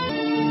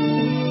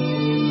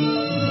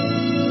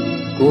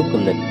គួរ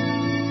គំនិត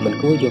មិន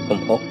គួរយកកំ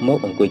ហុសមក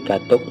អង្គុយកើ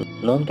តទុក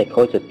នាំតែ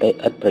ខូចសតិឥ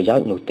តប្រយោជ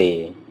ន៍នោះទេ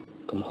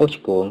កំហុស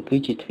ឆ្គងគឺ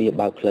ជាទ្វារ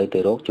បើកផ្លូវទៅ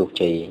រកជោគ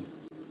ជ័យ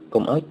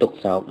កុំឲ្យទុក្ខ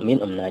សោកមាន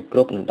អំណាចគ្រ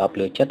បដណ្ដប់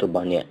លើចិត្តរប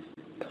ស់អ្នក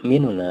គ្មា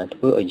ននរណាធ្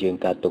វើឲ្យយើង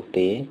កើតទុក្ខ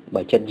ទេ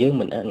បើចិត្តយើង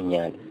មិនអនុញ្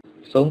ញាត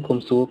សូមកុំ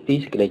សួរពី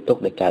សេចក្តីទុក្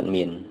ខដែលកើត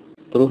មាន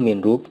ព្រោះមាន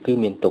រូបគឺ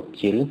មានទុក្ខ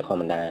ជារឿងធម្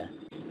មតា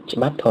ច្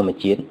បាប់ធម្ម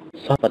ជាតិ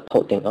សពវត្ថុ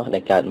ទាំងអស់ដែ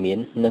លកើតមាន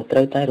នឹងត្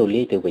រូវតែរ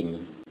លាយទៅវិញ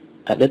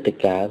អតីត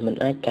កាលមិន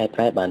អាចកែប្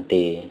រែបាន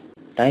ទេ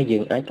តែយើ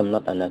ងអាចកំណ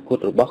ត់អនាគត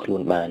របស់ខ្លួ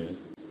នបាន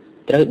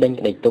ត្រូវដេញ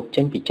ក្តីទុក្ខ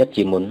ចេញពីចិត្ត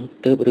ជាមុន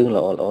ទើបរឿង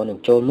ល្អៗនឹង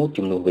ចូលមក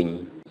ជំនួសវិញ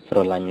ស្រ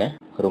ឡាញ់ណាស់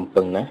រំ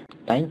ពឹងណាស់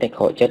តែងតែខ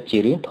កចិត្តជា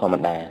រឿងធម្ម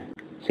តា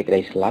សេចក្តី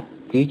ស្លាប់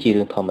គឺជា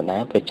រឿងធម្មតា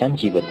ប្រចាំ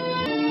ជីវិត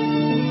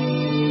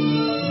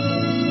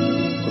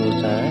គ្រួ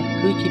សារ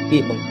គឺជាពា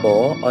ក្យបង្ក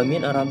ឲ្យមា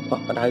នអារម្មណ៍ក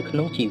ក់ក្ដៅក្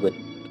នុងជីវិត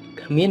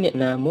គ្មានអ្នក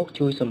ណាមក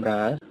ជួយសម្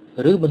រាល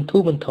ឬបន្ធូ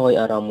របន្ថយ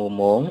អារម្មណ៍មួ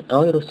ម៉ង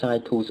ឲ្យរសាយ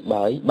ធូរស្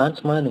បើយបាន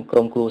ស្មើនឹងក្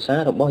រុមគ្រួសារ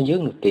របស់យើ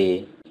ងនោះទេ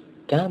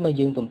កាលបើ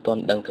យើងពុំទា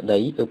ន់ដឹងក្តី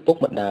ឪពុក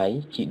ម្ដាយ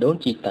ជីដូន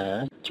ជីតា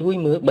ជួយ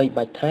មើលបី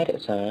បាច់ថែរ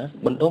ក្សា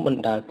បណ្ដុំប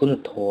ណ្ដាលគុណ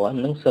ធម៌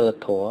និងសីល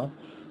ធម៌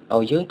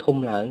ឲ្យយើងធំ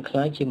ឡើងក្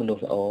លាយជាមនុស្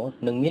សល្អ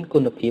និងមានគុ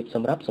ណភាពស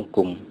ម្រាប់សង្គ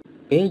ម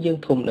ពេលយើង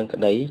ធំដឹងក្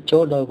តីចូ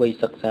លដល់វ័យ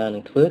សិក្សានិ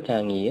ងធ្វើកា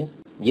រងារ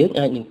យើង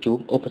អាចនឹងជួប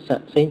ឧបស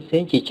គ្គផ្សេ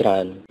ងៗជាច្រើ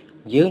ន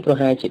យើងប្រ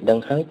ហែលជាដឹង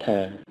ហើយថា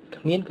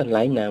គ្មានកន្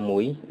លែងណាមួ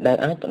យដែល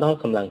អាចផ្ដល់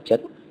កម្លាំងចិ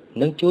ត្ត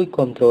និងជួយគ្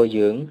រប់គ្រង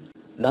យើង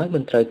ដោយមិ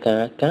នត្រូវកា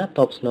រត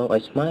បស្នងឲ្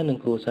យស្មើនឹង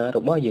គ្រួសាររ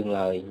បស់យើង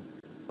ឡើយ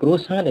គ្រួ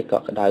សារដែលក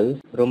ក់ក្ដៅ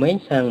រមែង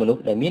សាងមនុស្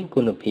សដែលមាន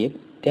គុណភាព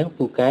ទាំង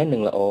ពូកែនិ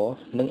ងល្អ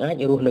និងអា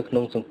ចរស់នៅក្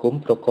នុងសង្គម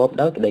ប្រកប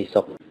ដោយក្តី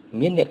សុខ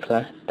មានអ្នកខ្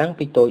លះតាំង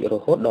ពីតូចរ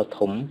ហូតដល់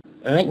ធំ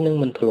អាចនឹង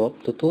មិនធ្លាប់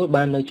ទទួល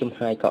បាននូវជំ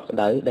ហាយកក់ក្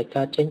ដៅដែល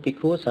កើតចេញពី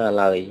គ្រួសារ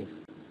ឡើយ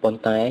ប៉ុន្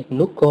តែ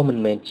នោះក៏មិន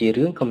មែនជា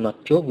រឿងកំណត់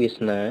ជោគវាស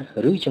នា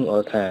ឬចង្អុ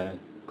លថា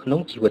ក្នុង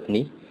ជីវិត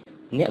នេះ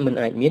អ្នកមិន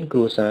អាចមានគ្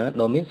រួសារ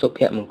ដ៏មានសុភ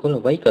មង្គល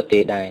អ្វីក៏ទេ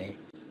ដែរ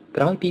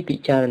ក្រោយពីពិ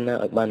ចារណា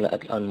ឲ្យបានល្អិ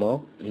តល្អន់មក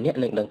អ្នក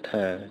នឹងដឹង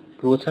ថា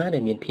គ្រួសារដែ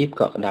លមានភាព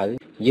កក់ក្ដៅ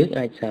យើង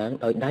អាចសាង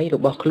ដោយដៃរ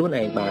បស់ខ្លួន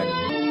ឯងបាន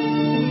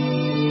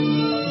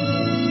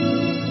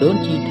ដូន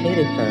ជីថេ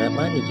រេសា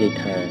បាននិយាយ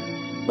ថា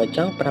បើច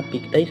ង់ប្រាប់ពី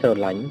ក្តីស្រ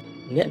ឡាញ់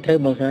អ្នកត្រូវ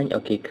បង្ហាញឲ្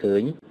យគេឃើ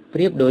ញប្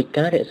រៀបដូច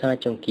ការរក្សា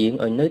ចង្កៀង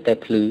ឲ្យនៅតែ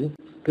ភ្លឺ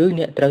គឺ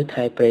អ្នកត្រូវ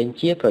ថែប្រេង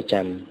ជាប្រ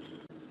ចាំ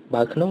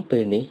បើក្នុងពេ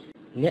លនេះ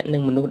អ្នកនិ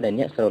ងមនុស្សដែល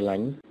អ្នកស្រឡា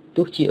ញ់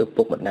ទោះជាឪ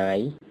ពុកម្ដាយ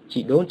ជី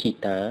ដូនជី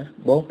តា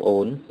បងប្អូ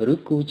នឬ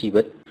គូជី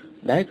វិត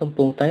ដែលកំ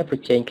ពុងតែប្រ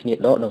ជែងគ្នាដ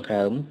កដង្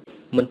ហើម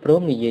មិនព្រ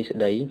មនិយាយស្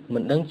ដីមិ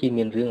នដឹងជា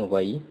មានរឿងអ្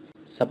វី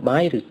សប្បា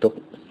យឬទុក្ខ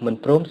មិន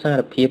ព្រមសា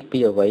រភាពពី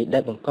អ្វីដែ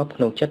លបង្កប់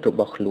ក្នុងចិត្តរប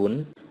ស់ខ្លួន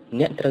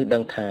អ្នកត្រូវដឹ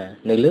ងថា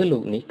នៅលើលោ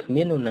កនេះគ្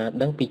មាននរណា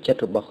ដឹងពីចិត្ត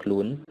របស់ខ្លួ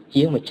ន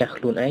ជាងម្ចាស់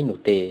ខ្លួនឯងនោះ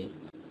ទេ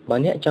បើ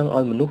អ្នកចង់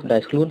ឲ្យមនុស្សដែ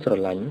លខ្លួនស្រ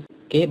ឡាញ់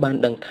គេបាន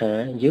ដឹងថា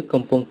យើង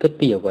កំពុងគិត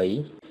ពីអ្វី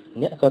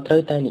អ្នកក៏ត្រូ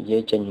វតែនិយា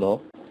យចេញមក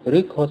ឬ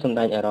ក៏សម្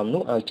ដែងអារម្មណ៍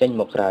នោះឲ្យចេញ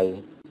មកក្រៅ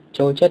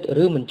ចូលចិត្ត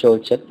ឬមិនចូល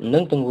ចិត្តនឹ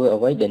ងទង្វើ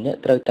អ្វីដែលអ្នក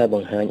ត្រូវតែប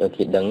ង្ហាញឲ្យ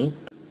គេដឹង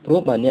ព្រោះ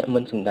បើអ្នកមិ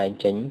នសម្ដែង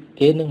ចេញ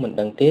គេនឹងមិន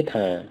ដឹងទេ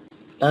ថា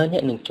តើអ្ន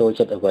កនឹងចូល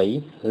ចិត្តអ្វី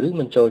ឬ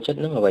មិនចូលចិត្ត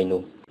នឹងអ្វី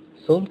នោះ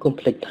សូមកុំ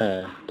ភ្លេចថា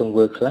ទង្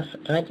វើខ្លះ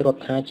អាចរា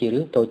ប់ថាជារឿ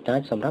ងតូចតាច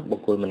សម្រាប់បុ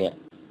គ្គលម្នាក់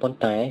ប៉ុន្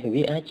តែ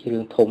វាអាចជារឿ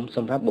ងធំស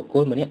ម្រាប់បុគ្គ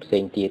លម្នាក់ផ្សេ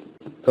ងទៀត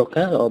ប្រ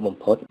ការល្អបំ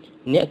ផុត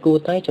អ្នកគួរ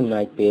តែចំ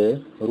ណាយពេល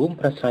រួម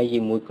ប្រស្រ័យជា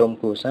មួយក្រុម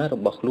គ្រួសាររ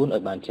បស់ខ្លួនឲ្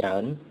យបានច្រើ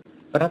ន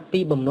ប្រាប់ពី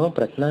បំណង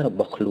ប្រាថ្នារប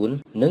ស់ខ្លួន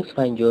និងស្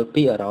វែងយល់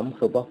ពីអារម្មណ៍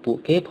របស់ពួក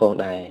គេផង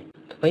ដែរ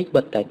អ្វី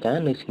បិទតែការ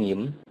នៅស្ងៀម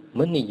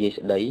មិននិយាយ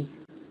ស្ដី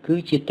គឺ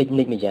ជាតិច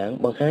និចម្យ៉ាង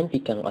បង្ហាញពី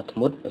ការអត់ធ្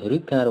មត់ឬ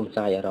ការរំ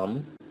សាយអារម្មណ៍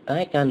តែ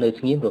ការនៅ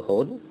ស្ងៀមរហូ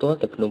តទាល់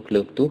តែភ្នំភ្លើ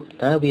ងផ្ទុះ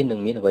តើវានឹង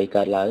មានអ្វី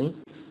កើតឡើង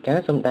ការ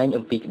សម្ដែង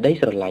អំពីក្តី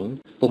ស្រឡាញ់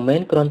ពុំមែ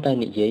នគ្រាន់តែ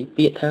និយាយ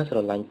ពាក្យថាស្រ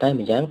ឡាញ់តែ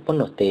ម្យ៉ាងប៉ុណ្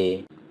ណោះទេ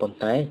ប៉ុន្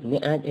តែអ្ន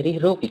កអាចរិះ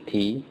រកវិ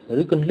ធី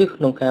ឬគន្លឹះ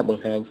ក្នុងការប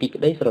ង្ហាញពី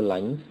ក្តីស្រឡា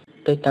ញ់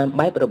ទៅតាម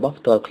បែបរបស់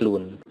ផ្ទាល់ខ្លួ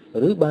ន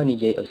ឬបើនិ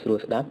យាយឲ្យស្រួល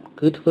ស្ដាប់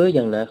គឺធ្វើ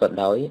យ៉ាងណាក៏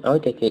ដោយឲ្យ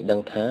តែគេដឹ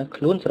ងថា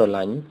ខ្លួនស្រ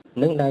ឡាញ់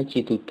និងដែលជា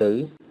ទូទៅ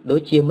ដូ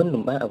ចជាមិន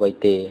លំបាកអ្វី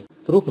ទេ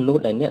ព្រោះមនុស្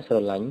សដែលអ្នកស្រ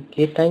ឡាញ់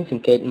គេតែងស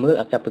ង្កេតមើល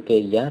អាកប្បកិ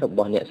រិយារប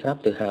ស់អ្នកស្រាប់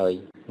ទៅហើយ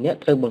អ្នក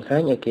ត្រូវបង្ហា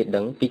ញឲ្យគេ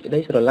ដឹងពីក្តី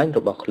ស្រឡាញ់រ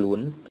បស់ខ្លួន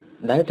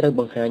ដែលត្រូវ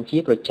បង្ហាញជា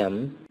ប្រចាំ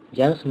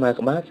យ៉ាងស្មើ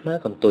ក្បាលស្មើ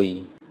កន្ទុយ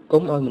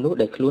កុំឲ្យមនុស្ស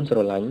ដែលខ្លួនស្រ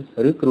ឡាញ់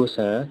ឬគ្រួ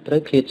សារត្រូ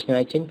វឃ្លាតឆ្ងា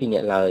យចេញពីអ្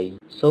នកឡើយ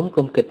សូម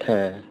កុំគិត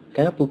ថា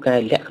ការពូកែ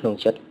លាក់ក្នុង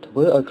ចិត្តធ្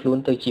វើឲ្យខ្លួន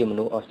ទៅជាម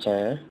នុស្សអស្ចា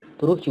រ្យ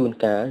ព្រោះជួន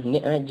កាលអ្ន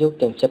កអាចយក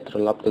ទាំងចិត្តត្រ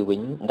ឡប់ទៅវិ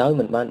ញដោយ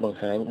មិនបានបង្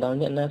ហាញដល់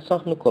អ្នកណាសោះ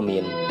នោះក៏មា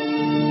ន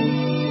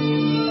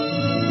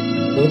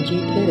ដូនជី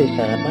ថេរេ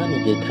សាបាន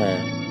និយាយថា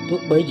ទោះ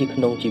បីជាក្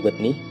នុងជីវិត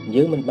នេះ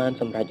យើងមិនបាន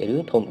សម្រេចរឿ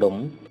ងធំដុំ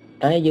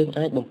តែយើង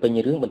អាចបំពេញ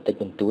រឿងបន្តិច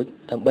បន្តួច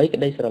ដើម្បីក្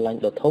តីស្រឡាញ់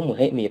ដ៏ធំម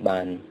ហិមា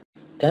បាន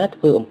ការ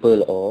ធ្វើអំពើ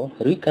ល្អ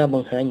ឬការប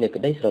ង្ហាញនូវ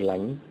ក្តីស្រឡា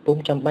ញ់ពុំ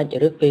ចាំបាច់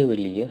រើសពេលវេ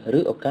លាឬ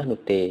ឱកាសនោះ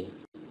ទេ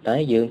តែ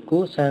យើងគួ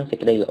រសាងសេច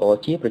ក្តីល្អ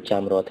ជាប្រ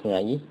ចាំរាល់ថ្ងៃ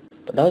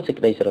ផ្ដល់សេច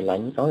ក្តីស្រឡា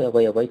ញ់ឲ្យ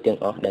អ្វីៗទាំង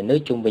អស់ដែលនៅ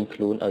ជុំវិញខ្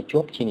លួនឲ្យជា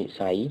ប់ជានិស្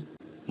ស័យ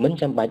មិន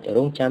ចាំបាច់រ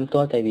ងចាំ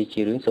ទាល់តែវា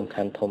ជារឿងសំ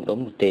ខាន់ធំដុំ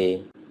នោះទេ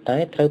តែ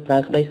ត្រូវប្រើ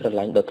ក្តីស្រ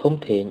ឡាញ់ដ៏ធំ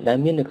ធេងដែល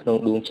មាននៅក្នុង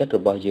ដួងចិត្តរ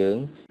បស់យើង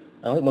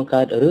ឲ្យបង្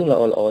កើតរឿងល្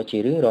អៗជា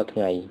រឿងរាល់ថ្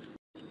ងៃ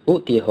ឧ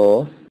ទាហរ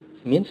ណ៍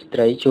មានស្ត្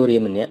រីជរា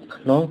ម្នាក់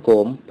ខ្នងគោ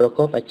មប្រក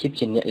បអាជីព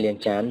ជាអ្នកលាង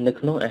ចាននៅ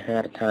ក្នុងអាហា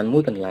រដ្ឋានមួ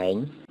យកន្លែង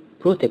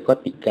ព្រោះតែគា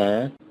ត់ពិការ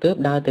ទើប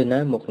ដើរទៅណា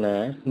មកណា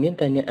មាន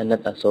តែអ្នកអាណិត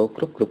អាសូរ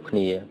គ្រប់គ្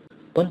នា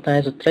ប៉ុន្តែ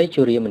ស្ត្រីជ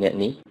រាម្នាក់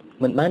នេះ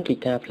មិនបានពិ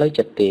ការផ្លូវ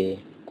ចិត្តទេ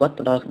គាត់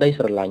ផ្ដល់ក្តី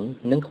ស្រឡាញ់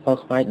និងខ្វល់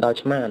ខ្វាយដល់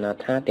ឆ្មាអនា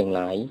ថាទាំង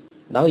ឡាយ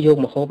ដោយយក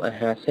ម្ហូបអា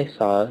ហារសេសស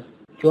ល់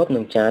ជាប់នឹ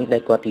ងចានដែ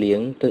លគាត់លា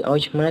ងទៅឲ្យ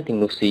ឆ្មាទាំង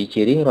នោះស៊ី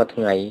ជារៀងរាល់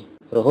ថ្ងៃ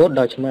រហូត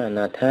ដល់ឆ្មាអ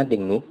នាថា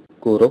ទាំងនោះ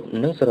គោរព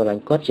និងស្រឡា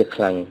ញ់គាត់ជា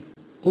ខ្លាំង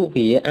ពួក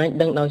វាអាច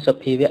ដឹងដោយស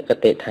ភាវគ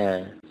តិថា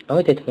ឲ្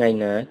យតែថ្ងៃ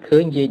ណាឃើ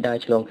ញយាយដើរ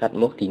ឆ្លងកាត់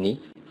មកទីនេះ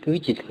គឺ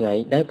ជាថ្ងៃ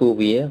ដែលពួក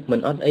វាមិន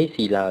អត់អី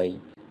ស៊ីឡើយ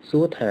សួ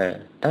រថា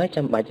តើ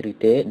ចាំបាច់ឬ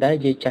ទេដែល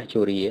យាយចាស់ជ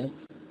រា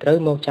ត្រូវ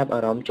មកចាប់អា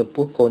រម្មណ៍ចំ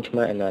ពោះកូនឆ្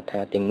មាអនាថា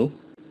ទាំងនោះ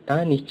តើ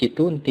នេះជា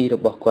ទូនាទីរ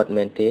បស់គាត់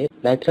មែនទេ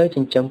ដែលត្រូវចិ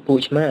ញ្ចឹមពួក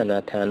ឆ្មាអនា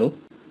ថានោះ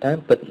តាម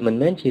ពិតមិន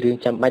មែនជារឿង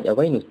ចាំបាច់អ្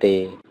វីនោះទេ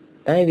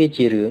តែវា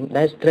ជារឿង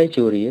ដែលស្ត្រីជ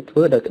រាធ្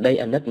វើដោយក្តី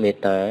អាណិតមេ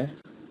ត្តា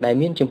ដែល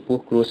មានចំពោះ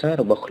គ្រួសារ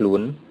របស់ខ្លួ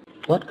ន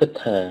គាត់គិត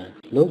ថា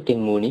លោកទាំ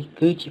ងមូលនេះ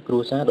គឺជាគ្រួ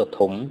សារដ៏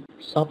ធំ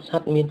សពស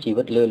ត្វមានជី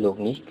វិតលើលោក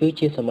នេះគឺ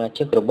ជាសមា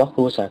ជិករបស់គ្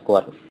រួសារគា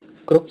ត់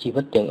គ្រប់ជី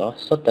វិតទាំងអស់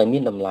សុទ្ធតែមា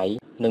នតម្លៃ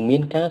និងមា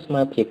នការស្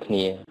មើភាពគ្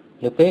នា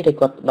នៅពេលដែល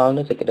គាត់ផ្ដល់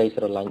នូវសេចក្តី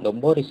ស្រឡាញ់ដ៏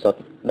បរិសុទ្ធ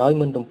ដោយ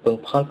មិនរំពឹង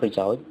ផលប្រ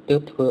យោជន៍ទើ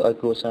បធ្វើឲ្យ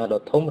គ្រួសារ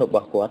ដ៏ធំរប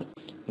ស់គាត់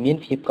មាន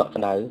ភាពកក់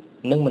ក្ដៅ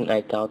និងមិនអា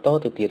ចកោត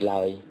ទៅទៀត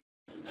ឡើយ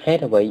ហេ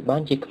តុអ្វីបា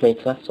នជាក្មេង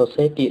ខ្លះសរ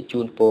សេរពាក្យជូ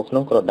នពរក្នុ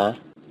ងក្រដាស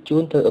ជូ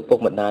នទៅឪពុក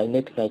ម្ដាយនៅ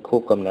ថ្ងៃខួ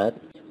បកំណើត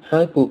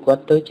ហើយពួកគា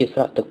ត់ទៅជាស្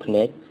រក់ទឹកភ្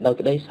នែកដោយ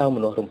ក្តីសោម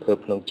នស្សរំភើប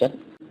ក្នុងចិត្ត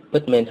ពិ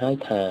តមែនហើយ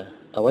ថា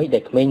អ្វីដែ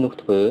លក្មេងនោះ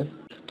ធ្វើ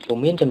ពុំ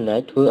មានចំណែក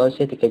ធ្វើឲ្យ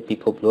សេដ្ឋកិច្ចពិ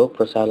ភពលោក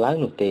ប្រសើរឡើង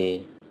នោះទេ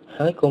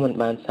ហើយក៏មិន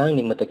បានសាង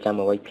និមិត្តកម្ម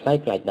អ្វីប្លែក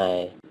ៗដែរ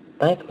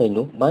តែក្មេង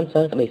នោះបាន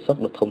សាងក្តីសុខ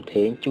ដ៏ធំ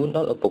ធេងជូនដ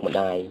ល់ឪពុកម្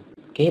ដាយ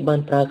គេបាន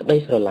ប្រើក្តី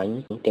ស្រឡាញ់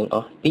ទាំងអ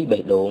ស់ពី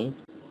បេះដូង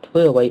ធ្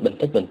វើអ្វីបន្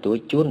តិចបន្តួច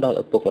ជូនដល់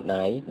ឪពុកម្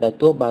ដាយដែល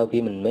ទោះបើវា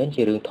មិនមែន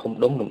ជារឿងធំ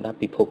ដុំលំដាប់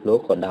ពិភពលោក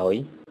ក៏ដោយ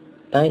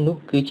តែនោះ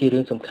គឺជារឿ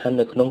ងសំខាន់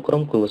នៅក្នុងក្រុ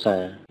មគ្រួសា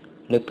រ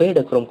នៅពេល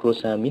ដែលក្រុមគ្រួ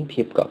សារមាន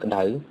ភាពកក់ក្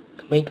ដៅ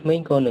ក្មេង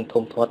ៗក៏នឹង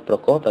ធំធាត់ប្រ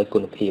កបដោយគុ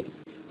ណភាព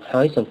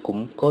ហើយសង្គម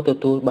ក៏ទ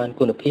ទួលបាន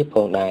គុណភាពផ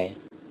ងដែរ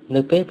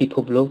នៅពេលពិភ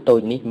ពលោកតូច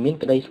នេះមាន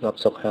ក្តីស្ងប់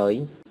សុខហើយ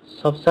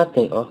សពសត្វ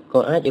ទាំងអស់ក៏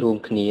អាចរួម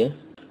គ្នា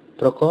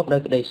ប្រកបដោ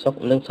យក្តីសុខ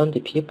និងសន្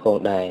តិភាពផង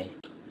ដែរ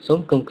សូម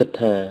កុំគិត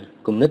ថា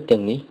គំនិតទាំ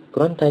ងនេះគ្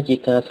រាន់តែជា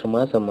ការស្រ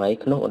មើស្រមៃ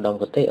ក្នុងឧត្តម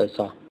គតិឲ្យ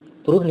សោះ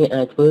ព្រោះអ្នក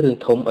អាចធ្វើរឿង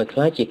ធំឲ្យក្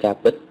លាយជាការ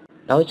ពិត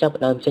ដោយចាប់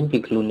ផ្ដើមចេញពី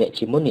ខ្លួនអ្នក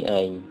ជាមុននេះ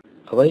ឯង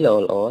អ្វីល្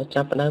អៗ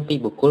ចាប់ផ្ដើមពី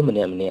បុគ្គលម្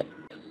នាក់ៗ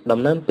ដំ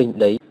ណាំពេញ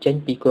ដីចេញ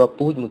ពីគ្រាប់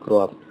ពូជមួយគ្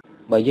រាប់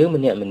បើយើង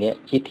ម្នាក់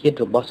ជាធាតុ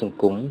របស់សង្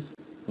គម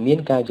មាន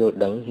ការយល់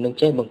ដឹងនិង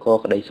ចេះបង្ក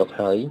ក្តីសុខ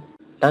ហើយ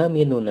តើ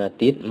មាននរណា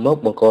ទៀតមក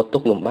បង្កទុ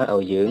ក្ខលំបាក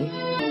ឲ្យយើង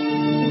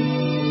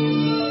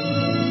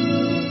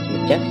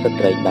ម្ចាស់ស្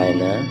ត្រីដែល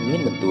ណាមាន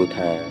បន្ទូល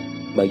ថា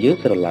បើយើង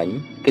ស្រឡាញ់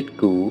គិត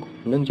គូរ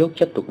និងយក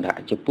ចិត្តទុកដាក់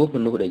ចំពោះម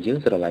នុស្សដែលយើង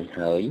ស្រឡាញ់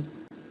ហើយ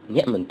អ្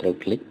នកមិនត្រូវ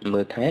ភ្លេចមើ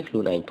លថែខ្លួ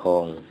នឯងផ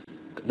ង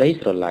ក្តី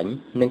ស្រឡាញ់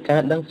និងកា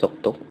រដឹងសុខ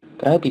ទុក្ខ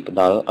ក្រៅពីផ្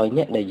ដល់ឲ្យ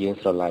អ្នកដែលយើង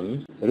ស្រឡាញ់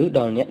ឬដ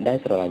ល់អ្នកដែល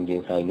ស្រឡាញ់យើ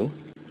ងហើយនោះ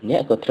អ្ន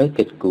កក៏ត្រូវ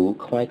គិតគូរ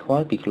ខ្វាយខ្វ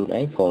ល់ពីខ្លួន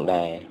ឯងផង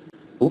ដែរ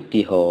ឧ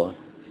ទាហរណ៍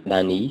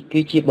ដានីគឺ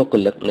ជាបុគ្គ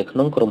លិកនៅក្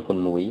នុងក្រុមហ៊ុន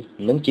មួយ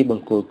និងជាប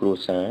ង្គោលគ្រួ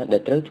សារដែ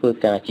លត្រូវធ្វើ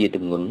ការជាទ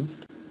ម្ងន់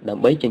ដើ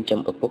ម្បីចិញ្ចឹម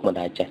ឪពុកម្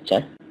ដាយចាស់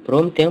ៗព្រ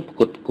មទាំងផ្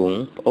គត់ផ្គង់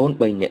ប្អូន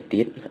3នាក់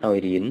ទៀតឲ្យ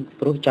រៀន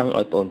ព្រោះចង់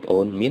ឲ្យប្អូ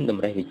នៗមានត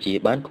ម្រេះវិជ្ជា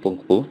បានខ្ពង់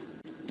ខ្ពស់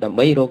ដើម្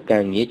បីរកកា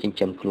រងារចិញ្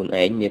ចឹមខ្លួន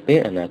ឯងនាពេល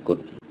អនាគត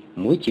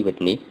មួយជីវិត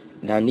នេះ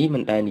ដានីមិ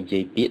នដែលនិយា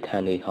យពាក្យថា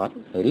នឿយហត់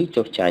ឬ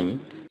ចុះចាញ់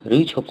ឬ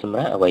ឈប់សម្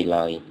រាកអ្វី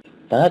ឡើយ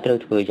តើត្រូវ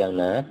ធ្វើយ៉ាង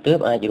ណាទើប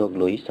អាចរក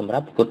លុយសម្រា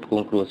ប់ផ្គត់ផ្គ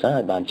ង់គ្រួសារ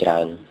ឲ្យបានច្រើ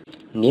ន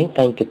នាង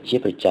តែងគិតជា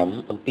ប្រចាំ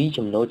អំពី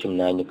ចំណូលចំ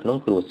ណាយនៅក្នុង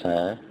គ្រួសា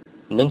រ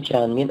និងច្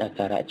រើនមានអា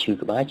ការៈឈឺ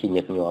ក្បាលជា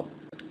ញឹកញាប់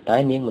តែ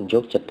នាងមិនយ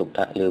កចិត្តទុក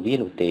ដាក់លើវា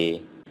នោះទេ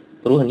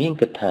ព្រោះនាង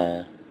គិតថា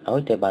ឲ្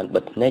យតែបាន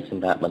បិទភ្នែកស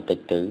ម្រាប់បន្តិច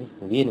ទៅ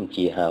វានឹង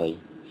ជាហើយ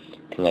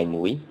ថ្ងៃ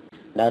មួយ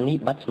ដានី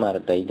បាត់ស្មារ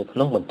តីនៅក្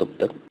នុងបន្ទប់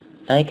ទឹក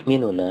តែគ្មាន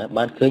នរណា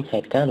បានឃើញហេ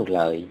តុការណ៍នោះ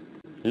ឡើយ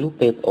លុះ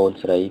ពេលប្អូន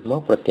ស្រីម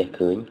កប្រទះ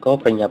ឃើញក៏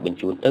ប្រញាប់បញ្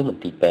ជូនទៅម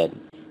ន្ទីរពេទ្យ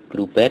គ្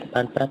រូពេទ្យ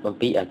បានប្រាប់អំ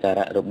ពីអាកា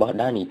រៈរបស់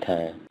ដានីថា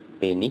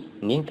ពេលនេះ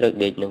នាងត្រូវ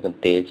ដេកនឹងកន្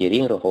ទេលជារៀ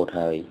ងរហូត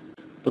ហើយ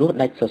ព្រោះ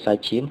ដាច់សរសៃ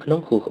ឈាមក្នុង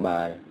ខួរក្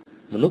បាល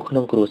មនុស្សក្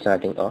នុងគ្រួសារ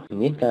ទាំងអស់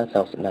មានការ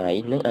សោកស្ដាយ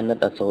និងអាណិត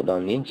អាសូរដ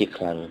ល់នាងជា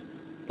ខ្លាំង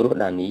ព្រោះ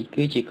ដានី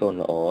គឺជាកូន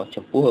ល្អ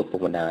ចំពោះឪពុក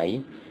ម្ដាយ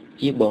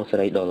ជាបងស្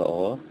រីដ៏ល្អ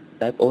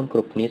តែប្អូនគ្រ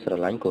ប់គ្នាស្រ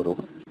ឡាញ់គោរព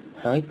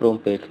ហើយព្រម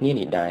ពេលគ្នា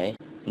នេះដែរ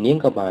នាង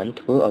ក៏បាន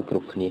ធ្វើឲ្យគ្រ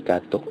ប់គ្នាកើ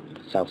តទុក្ខ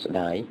សោកស្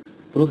ដាយ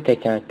ព្រោះតែ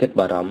ការគិត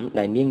បារម្ភ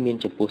ដែលនាងមាន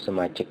ចំពោះស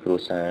មាជិកគ្រួ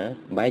សារ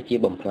បែរជា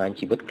បំផ្លាញ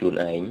ជីវិតខ្លួន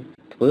ឯង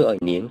ធ្វើឲ្យ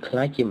នាងក្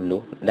លាយជាមនុ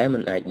ស្សដែលមិ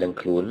នអាចដឹង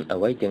ខ្លួនអ្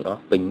វីទាំងអ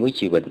ស់ពេញមួយ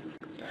ជីវិត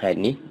ហេតុ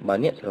នេះបើ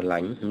អ្នកស្រឡា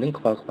ញ់និង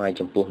ខ្វល់ខ្វាយ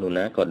ចំពោះនរ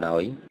ណាក៏ដោ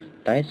យ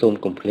តែសូម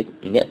កុំភ្លេច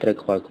អ្នកត្រូវ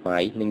ខ្វល់ខ្វា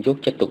យនិងយក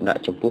ចិត្តទុកដា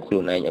ក់ចំពោះខ្លួ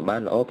នឯងឲ្យបា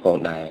នល្អផង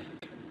ដែរ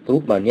ព្រោះ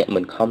បើអ្នក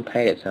មិនខំ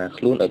ថែរក្សា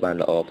ខ្លួនឲ្យបាន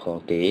ល្អផង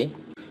ទេ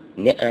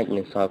អ្នកអាច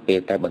នឹងសល់ពេល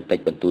តែបន្តិច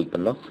បន្តួចប៉ុ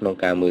ណ្ណោះក្នុង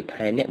ការមើល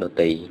ថែអ្នកដ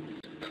ទៃ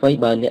ថ្មី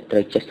បើអ្នកត្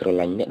រូវចេះស្រ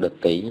ឡាញ់អ្នកដ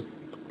ទៃ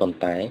ប៉ុន្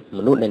តែម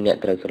នុស្សដែលអ្នក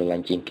ត្រូវស្រឡា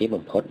ញ់ជាងគេ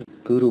បំផុត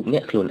គឺរូបអ្ន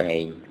កខ្លួនឯ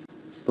ង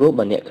ព្រោះ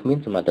បើអ្នកគ្មាន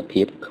សមត្ថ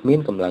ភាពគ្មាន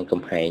កម្លាំង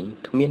កំហែង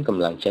គ្មានក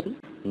ម្លាំងចិត្ត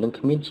និង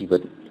គ្មានជីវិ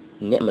ត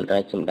អ្នកមិនអា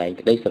ចសម្ដែង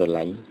ក្តីស្រ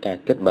ឡាញ់ការ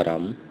គិតបារ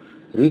ម្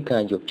ភឬកា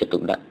រយកចិត្តទុ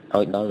កដាក់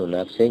ឲ្យដល់នរ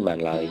ណាផ្សេងបាន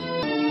ឡើយ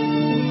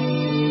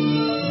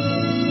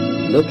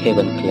លោក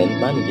Kevin Kline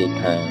បាននិយាយ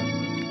ថា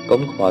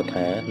កុំខ្វល់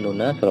ថានរ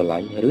ណាស្រឡា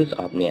ញ់ឬស្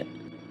អប់អ្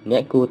ន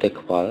កគួរតែ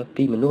ខ្វល់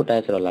ពីមនុស្សដែ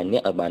លស្រឡាញ់អ្ន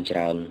កឲ្យបានច្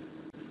រើន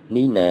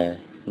នីណា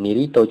នី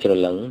រីតូចច្រ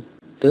ឡឹង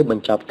ទើបប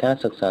ញ្ចប់ការ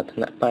សិក្សាថ្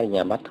នាក់បរិញ្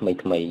ញាបត្រថ្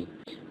មី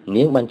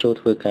នាងបានចូល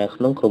ធ្វើការ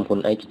ក្នុងក្រុមហ៊ុន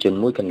ឯកជន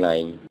មួយកន្លែ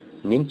ង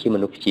នាងជាម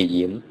នុស្សព្យា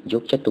យាមយ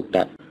កចិត្តទុក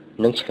ដាក់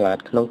និងឆ្លាត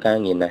ក្នុងការ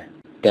ងារណាស់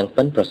ទាំង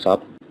ប៉ិនប្រស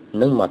ប់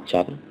និងហ្មត់ច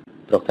ត់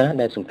ប្រការ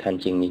ដែលសំខាន់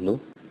ជាងនេះនោះ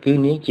គឺ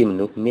នាងជាម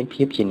នុស្សមាន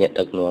ភាពជាអ្នក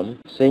ដឹកនាំ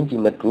ផ្សេងពី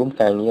មិត្តរួម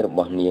ការងាររប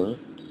ស់នាង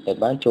ដែល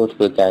បានចូលធ្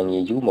វើការងា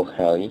រយូរមក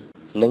ហើយ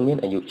និងមាន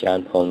អាយុច្រើន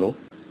ផងនោះ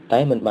តែ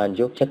មិនបាន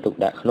យកចិត្តទុក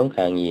ដាក់ក្នុង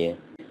ការងារ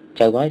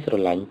ចៅហ្វាយស្រ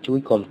ឡាញ់ជួយ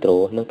គ្រប់គ្រ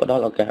ងនិងផ្ដ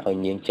ល់ឱកាសឲ្យ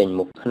នាងចេញ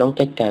មុខក្នុង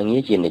កិច្ចការងា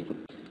រជានិច្ច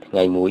ថ្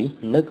ងៃមួយ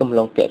នៅកំ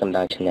ឡុងពាក់កណ្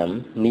ដាលឆ្នាំ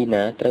នី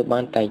ណាត្រូវបា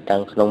នតែងតាំ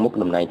ងក្នុងមុខ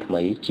តំណែងថ្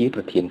មីជាប្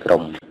រធានក្រុ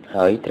ម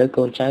ហើយត្រូវ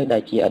កូនចៅដែ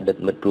លជាអតីត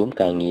មិត្តរួម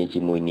ការងារជា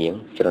មួយនាង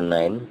ច្រ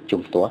ណែន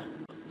ជំទាស់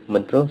មិ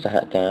នព្រមសហ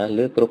ការ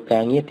លើគ្រប់កា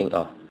រងារទាំងអ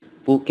ស់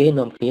ពួកគេ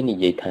នាំគ្នានិ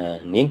យាយថា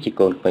នាងជា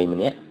កូនក្មេងម្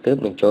នាក់ទើប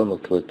នឹងចូលមក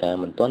ធ្វើការ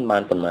មិនទាន់បា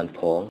នប៉ុន្មានផ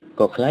ង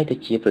ក៏ក្លាយទៅ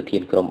ជាប្រធា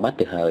នក្រុមបាត់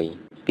ទៅហើយ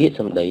ពាក្យ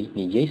សម្ដី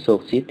និយាយសោក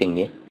សៀកទាំង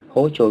នេះ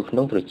ហូរចូលក្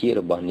នុងត្រចៀក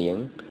របស់នាង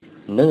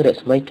និងរ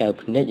ស្មីកែវ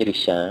ភ្នែករិ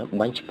ឆា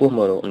បាញ់ឆ្ពោះម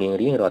ករកនាង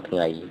រៀងរាល់ថ្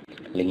ងៃ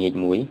ល្ងាច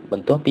មួយប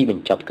ន្ទាប់ពីប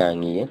ញ្ចប់ការ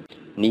ងារ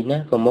នីណា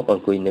ក៏មកអ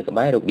ង្គុយនៅក្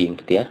បែររបៀង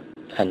ផ្ទះ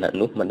ខណៈ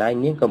នោះម្ដាយ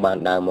នាងក៏បាន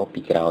ដើរមក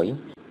ពីក្រោយ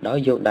ដោយ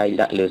យកដៃ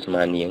ដាក់លើស្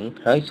មានាង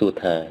ហើយសួរ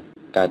ថា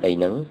កើតអី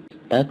ហ្នឹង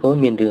តើកូន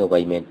មានរឿងអ្វី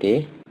មែនទេ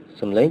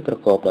សំឡេងប្រ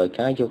កបដោយ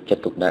ការយកចិត្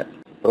តទុកដាក់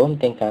ព្រម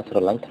ទាំងការស្រ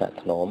ឡាញ់ថ្នាក់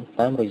ថ្នម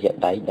តាមរយៈ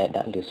ដៃដែល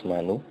ដាក់លើស្មា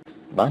នោះ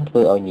បានធ្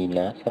វើឲ្យនី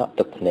ណាស្រក់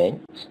ទឹកភ្នែក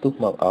ស្ទុះ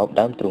មកអោប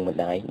ដើមទ្រូងម្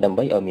ដាយដើម្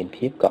បីឲ្យមាន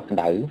ភាពកក់ក្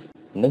ដៅ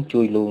និង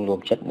ជួយលួងលោ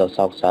មចិត្តដ៏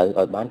សោកសៅ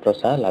ឲ្យបានប្រ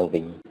សើរឡើង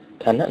វិញ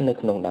ខណៈនៅ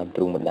ក្នុងដើមទ្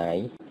រូងម្ដាយ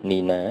នី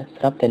ណា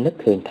ស្រាប់តែនឹក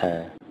ឃើញថា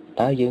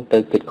តើយើងទៅ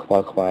គិតខ្វ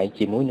ល់ខ្វាយ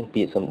ជាមួយនឹង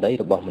ពាក្យសម្ដី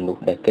របស់មនុស្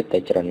សដែលគិតតែ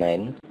ច្រណែន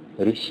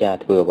ឬស្យា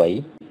ធ្វើអ្វី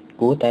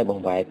គួរតែប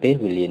ង្វែរពេល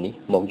វេលានេះ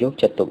មកយក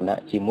ចិត្តទុកដា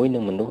ក់ជាមួយនឹ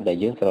ងមនុស្សដែល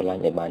យើងស្រឡា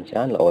ញ់ឲ្យបានច្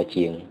រើនល្អ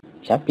ជាង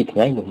ចាប់ពីថ្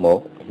ងៃនោះមក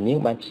នាង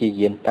បានព្យា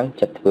យាមតាំង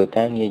ចិត្តធ្វើ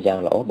ការងារយ៉ាង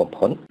ល្អបំ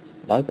ផុត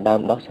ដោយផ្ដើម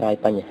ដោះស្រាយ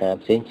បញ្ហា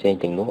ផ្សេងៗ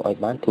ទាំងនោះឲ្យ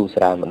បានធូរ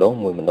ស្រាលម្ដង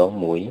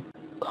មួយ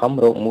ខំ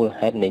រកមូល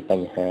ហេតុនៃប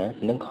ញ្ហា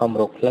និងខំ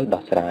រកផ្លូវ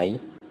ដោះស្រាយ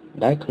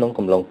ដែលក្នុង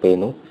កំឡុងពេល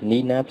នោះនី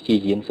ណាព្យា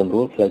យាមសម្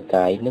រួលផ្លូវ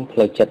កាយនិងផ្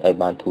លូវចិត្តឲ្យ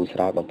បានធូរស្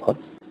រាលបំផុត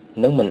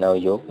និងមិនឲ្យ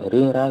យក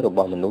រឿងរ៉ាវរប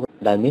ស់មនុស្ស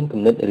ដែលមាន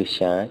គំនិតរិះ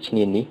ឆាឈ្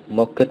នានីសម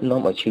កគិតនាំ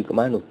ឲ្យឈឺក្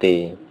បាលនោះទេ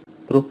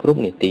ព្រោះគ្រប់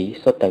នាទី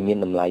សុទ្ធតែមាន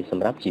តម្លៃស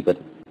ម្រាប់ជីវិត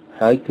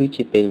ហើយគឺ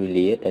ជាពេលវេ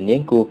លាដែលនា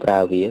ងគួរប្រើ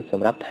វាស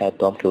ម្រាប់ថែ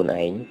ទាំខ្លួន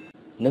ឯង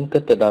និងគិ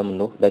តទៅដល់ម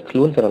នុស្សដែលខ្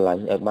លួនស្រឡា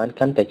ញ់ឲ្យបាន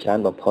កាន់តែច្រើន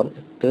បំផុត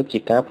ទើបជា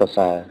ការប្រ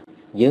សើរ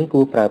យើង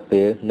គួរប្រើ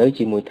ពេលនៅ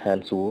ជាមួយឋាន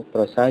សួគ៌ប្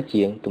រសើរ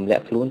ជាងទម្លា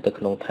ក់ខ្លួនទៅ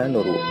ក្នុងឋានន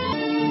រក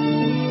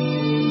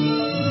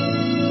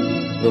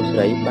លោកស្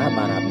រីបា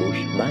បារ៉ាប៊ូស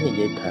បាននិ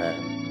យាយថា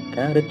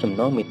ការរឹតចំ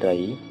ណងមេត្រី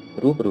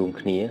រួបរวม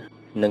គ្នា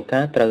និង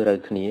ការត្រូវរើ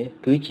គ្នា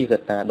គឺជាក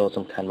ត្តាដ៏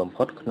សំខាន់បំ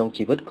ផុតក្នុង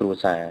ជីវិតគ្រួ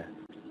សារ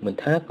មិន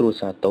ថាគ្រួ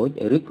សារតូច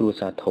ឬគ្រួ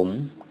សារធំ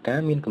កា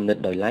រមានគំនិត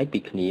ដោយឡែកពី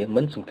គ្នា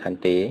មិនសំខាន់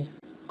ទេ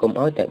កុំ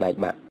ឲ្យតែបែក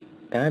បាក់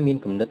ការមាន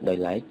គំនិតដោយ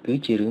ឡែកគឺ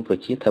ជារឿងប្រ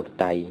ជាធិប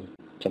តេយ្យ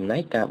ចំណែ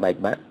កការបែក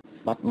បាក់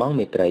បាត់បង់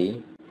មេត្រី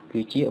គឺ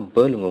ជាអំ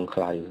ពើល្ងង់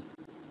ខ្លៅ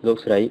លោក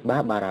ស្រី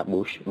Barbara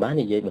Bush បាន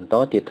និយាយបន្ត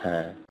ទៀតថា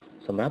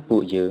សម្រាប់ពួ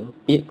កយើង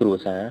ពាក្យគ្រួ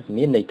សារ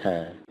មានន័យថា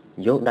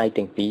យកដៃ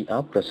ទាំងពីរអោ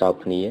បប្រសើប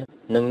គ្នា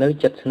និងនៅ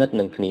ជិតស្និទ្ធ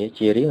នឹងគ្នា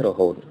ជារៀងរ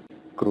ហូត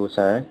គ្រួ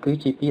សារគឺ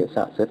ជាពាក្យ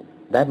ស័ក្តិសិទ្ធិ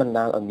ដែលបណ្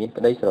ដាលឲ្យមាន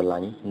ក្តីស្រឡា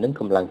ញ់និង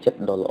កម្លាំងចិត្ត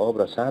ដ៏ល្អ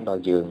ប្រសើរដ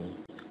ល់យើង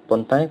ប៉ុ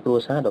ន្តែគ្រួ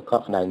សារដ៏ក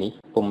ក់ក្ដៅនេះ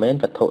ពុំមែន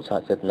វត្ថុស័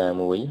ក្តិសិទ្ធិណា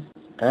មួយ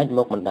អាចម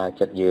កបណ្ដាល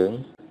ចិត្តយើង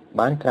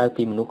បានក្រៅ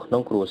ពីមនុស្សក្នុ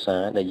ងគ្រួសា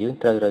រដែលយើង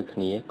ត្រូវរើគ្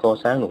នាក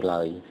សាងនោះ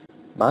ឡើយ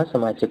បើស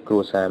មាជិកគ្រួ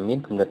សារមាន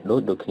គំនិតដូ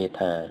ចគ្នា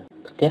ថា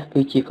ផ្ទះគឺ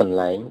ជាកន្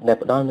លែងដែល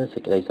ផ្ដល់នូវសេ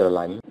ចក្តីស្រ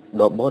ឡាញ់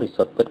ដ៏បរិ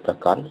សុទ្ធពិតប្រា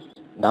កដ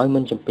ដោយមិ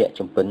នជំពាក់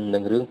ជំពិននឹ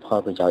ងរឿងផល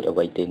ប្រយោជន៍អ្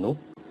វីទេនោះ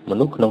ម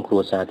នុស្សក្នុងគ្រួ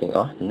សារទាំងអ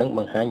ស់នឹងប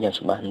ង្ហាញយ៉ាង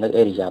ច្បាស់នៅ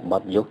ឥរិយាប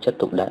ថយកចិត្ត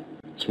ទុកដាក់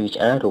ឈឺ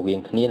ឆ្អាលរវាង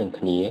គ្នានឹង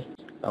គ្នា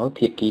ឲ្យ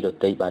ភាគីដ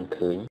ទៃបាន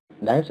ឃើញ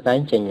ដែលស្ដែង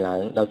ចេញឡើ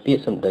ងដោយពាក្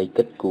យសម្ដី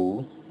គិតគូរ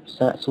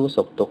សាកសួរ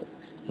សុខទុក្ខ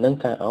និង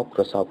ការអោបប្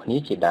រសោបគ្នា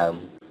ជាដើម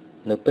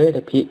នៅពេល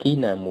ដែលភាគី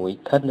ណាមួយ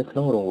ស្ថិតនៅក្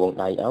នុងរង្វង់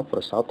ដៃអោបប្រ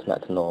សោបថ្នា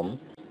ក់ថ្នម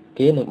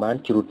គេនឹងបាន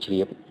ជ្រួតជ្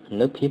រាប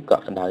នៅភាពក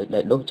ក់ក្ដៅដែ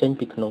លដុះចេញ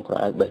ពីក្នុងក្រ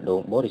អៅបេះដូ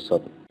ងបរិសុ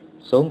ទ្ធ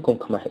សូមកុំ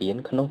ខ្មាស់អៀន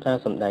ក្នុងការ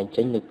សម្ដែង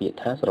ចេញនូវពាក្យ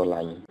ថាស្រ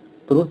ឡាញ់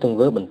ព្រោះទង្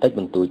វើបន្តិច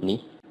បន្តួចនេះ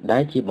ដែ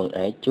លជាបង្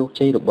អែកជោគ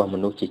ជ័យរបស់ម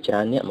នុស្សជាច្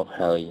រើនអ្នកមក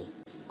ហើយ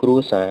គ្រួ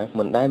សារ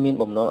មិនដែលមាន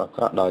បំណងអា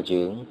ក្រក់ដល់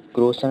យើង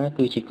គ្រួសារ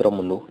គឺជាក្រុម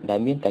មនុស្សដែល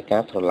មានតែកា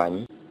រស្រឡាញ់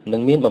និ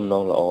ងមានបំណ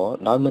ងល្អ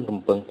ដោយមិនរំ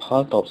ពឹងផ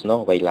លតបស្នង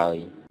អ្វីឡើយ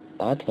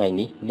តើថ្ងៃ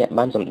នេះអ្នក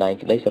បានសម្ដែង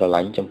ក្តីស្រឡា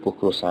ញ់ចំពោះ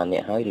គ្រួសារអ្ន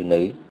កហើយឬ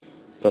នៅ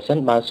ប្រសិន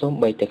បើសូម្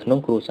បីតែក្នុង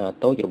គ្រួសារ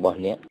តូចរបស់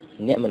អ្ន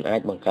កមិនអាច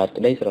បង្កើត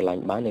ក្តីស្រឡា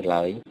ញ់បាននៅ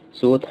ឡើយ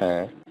សួរថា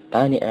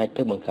តើអ្នកអាច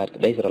ទៅបង្កើត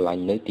ក្តីស្រឡា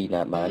ញ់នៅទី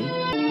ណាបាន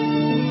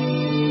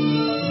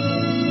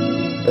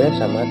ព្រះ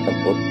សម្មាស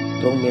ម្ពុទ្ធ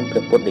ទ្រង់មានព្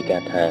រះពុទ្ធដីកា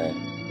ថា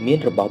មាន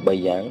របស់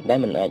3យ៉ាងដែល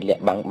មិនអាចលា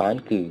ក់បាំងបាន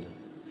គឺ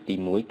ទី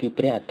1គឺ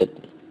ព្រះអាទិត្យ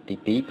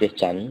ទី2ព្រះ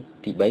ច័ន្ទ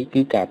ទី3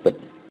គឺការពិត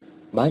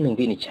បើនឹង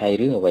វិនិច្ឆ័យ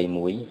រឿងអ្វី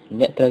មួយ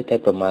អ្នកត្រូវតែ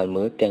ប្រមាល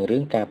មើលទាំងរឿ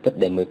ងការពិត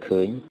ដែលមើល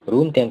ឃើញ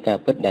រួមទាំងការ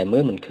ពិតដែលមើ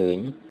លមិនឃើញ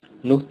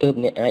នោះទើប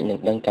អ្នកអាចនឹង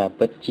ដឹងការ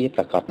ពិតជាប្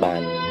រាកដបា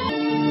ន